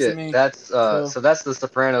any sense to me. That's so that's the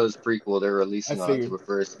Sopranos prequel they're releasing on October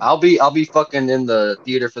 1st. I'll be fucking in the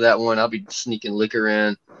theater for that one. I'll be sneaking liquor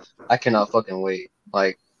in. I cannot fucking wait.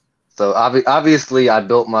 Like, so obviously I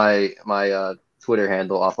built my Twitter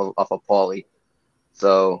handle off of Paulie.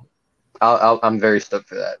 So I'm very stoked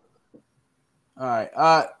for that. All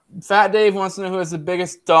right. Fat Dave wants to know who has the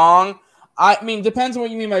biggest dong. I mean, depends on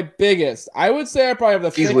what you mean by biggest. I would say I probably have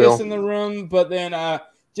the thickest in the room, but then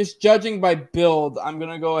just judging by build, I'm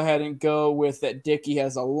going to go ahead and go with that Dickie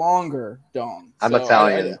has a longer dong. I'm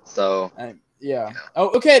Italian, so. Yeah. Oh,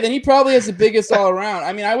 okay, then he probably has the biggest all around.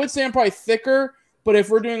 I mean, I would say I'm probably thicker, but if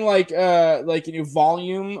we're doing like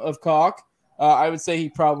volume of cock, I would say he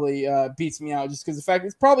probably beats me out just because the fact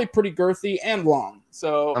it's probably pretty girthy and long.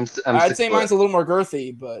 So I'd say mine's a little more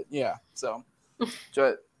girthy, but yeah. So,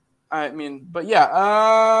 I mean, but yeah.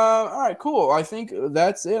 All right, cool. I think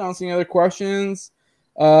that's it. I don't see any other questions.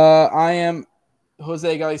 I am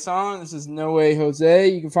Jose Galizan. This is No Way Jose.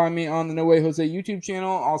 You can find me on the No Way Jose YouTube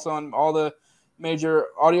channel, also on all the major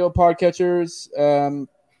audio podcatchers. I'm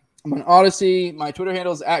on Odyssey. My Twitter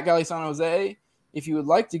handle is @GalizanJose. If you would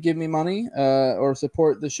like to give me money or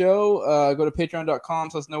support the show, go to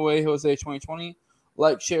patreon.com/NoWayJose2020.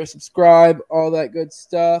 Like, share, subscribe, all that good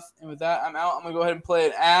stuff. And with that, I'm out. I'm going to go ahead and play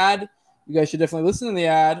an ad. You guys should definitely listen to the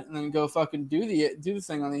ad and then go fucking do the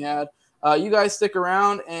thing on the ad. You guys stick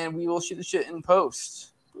around, and we will shoot the shit in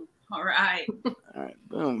post. All right. All right,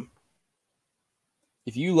 boom.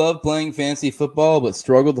 If you love playing fantasy football but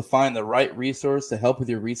struggle to find the right resource to help with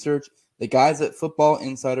your research, The guys at Football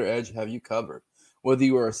Insider Edge have you covered. Whether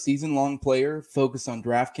you are a season-long player, focused on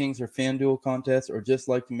DraftKings or FanDuel contests, or just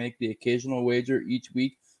like to make the occasional wager each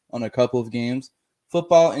week on a couple of games,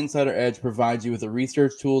 Football Insider Edge provides you with the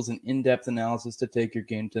research tools and in-depth analysis to take your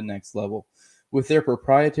game to the next level. With their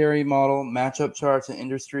proprietary model, matchup charts, and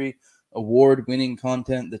industry award-winning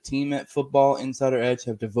content, the team at Football Insider Edge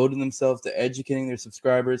have devoted themselves to educating their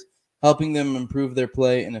subscribers, helping them improve their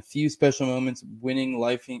play, and a few special moments winning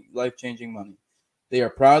life-changing money. They are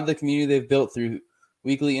proud of the community they've built through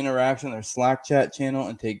weekly interaction on their Slack chat channel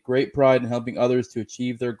and take great pride in helping others to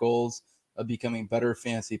achieve their goals of becoming better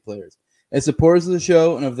fantasy players. As supporters of the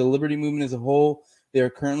show and of the Liberty Movement as a whole, they are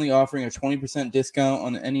currently offering a 20% discount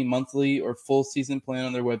on any monthly or full season plan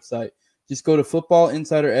on their website. Just go to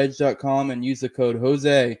footballinsideredge.com and use the code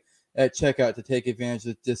Jose at checkout to take advantage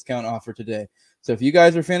of the discount offer today. So if you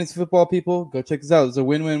guys are fantasy football people, go check this out. It's a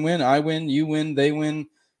win-win-win. I win, you win, they win.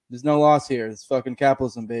 There's no loss here. It's fucking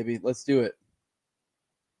capitalism, baby. Let's do it.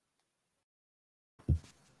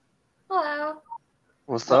 Hello.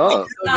 What's up?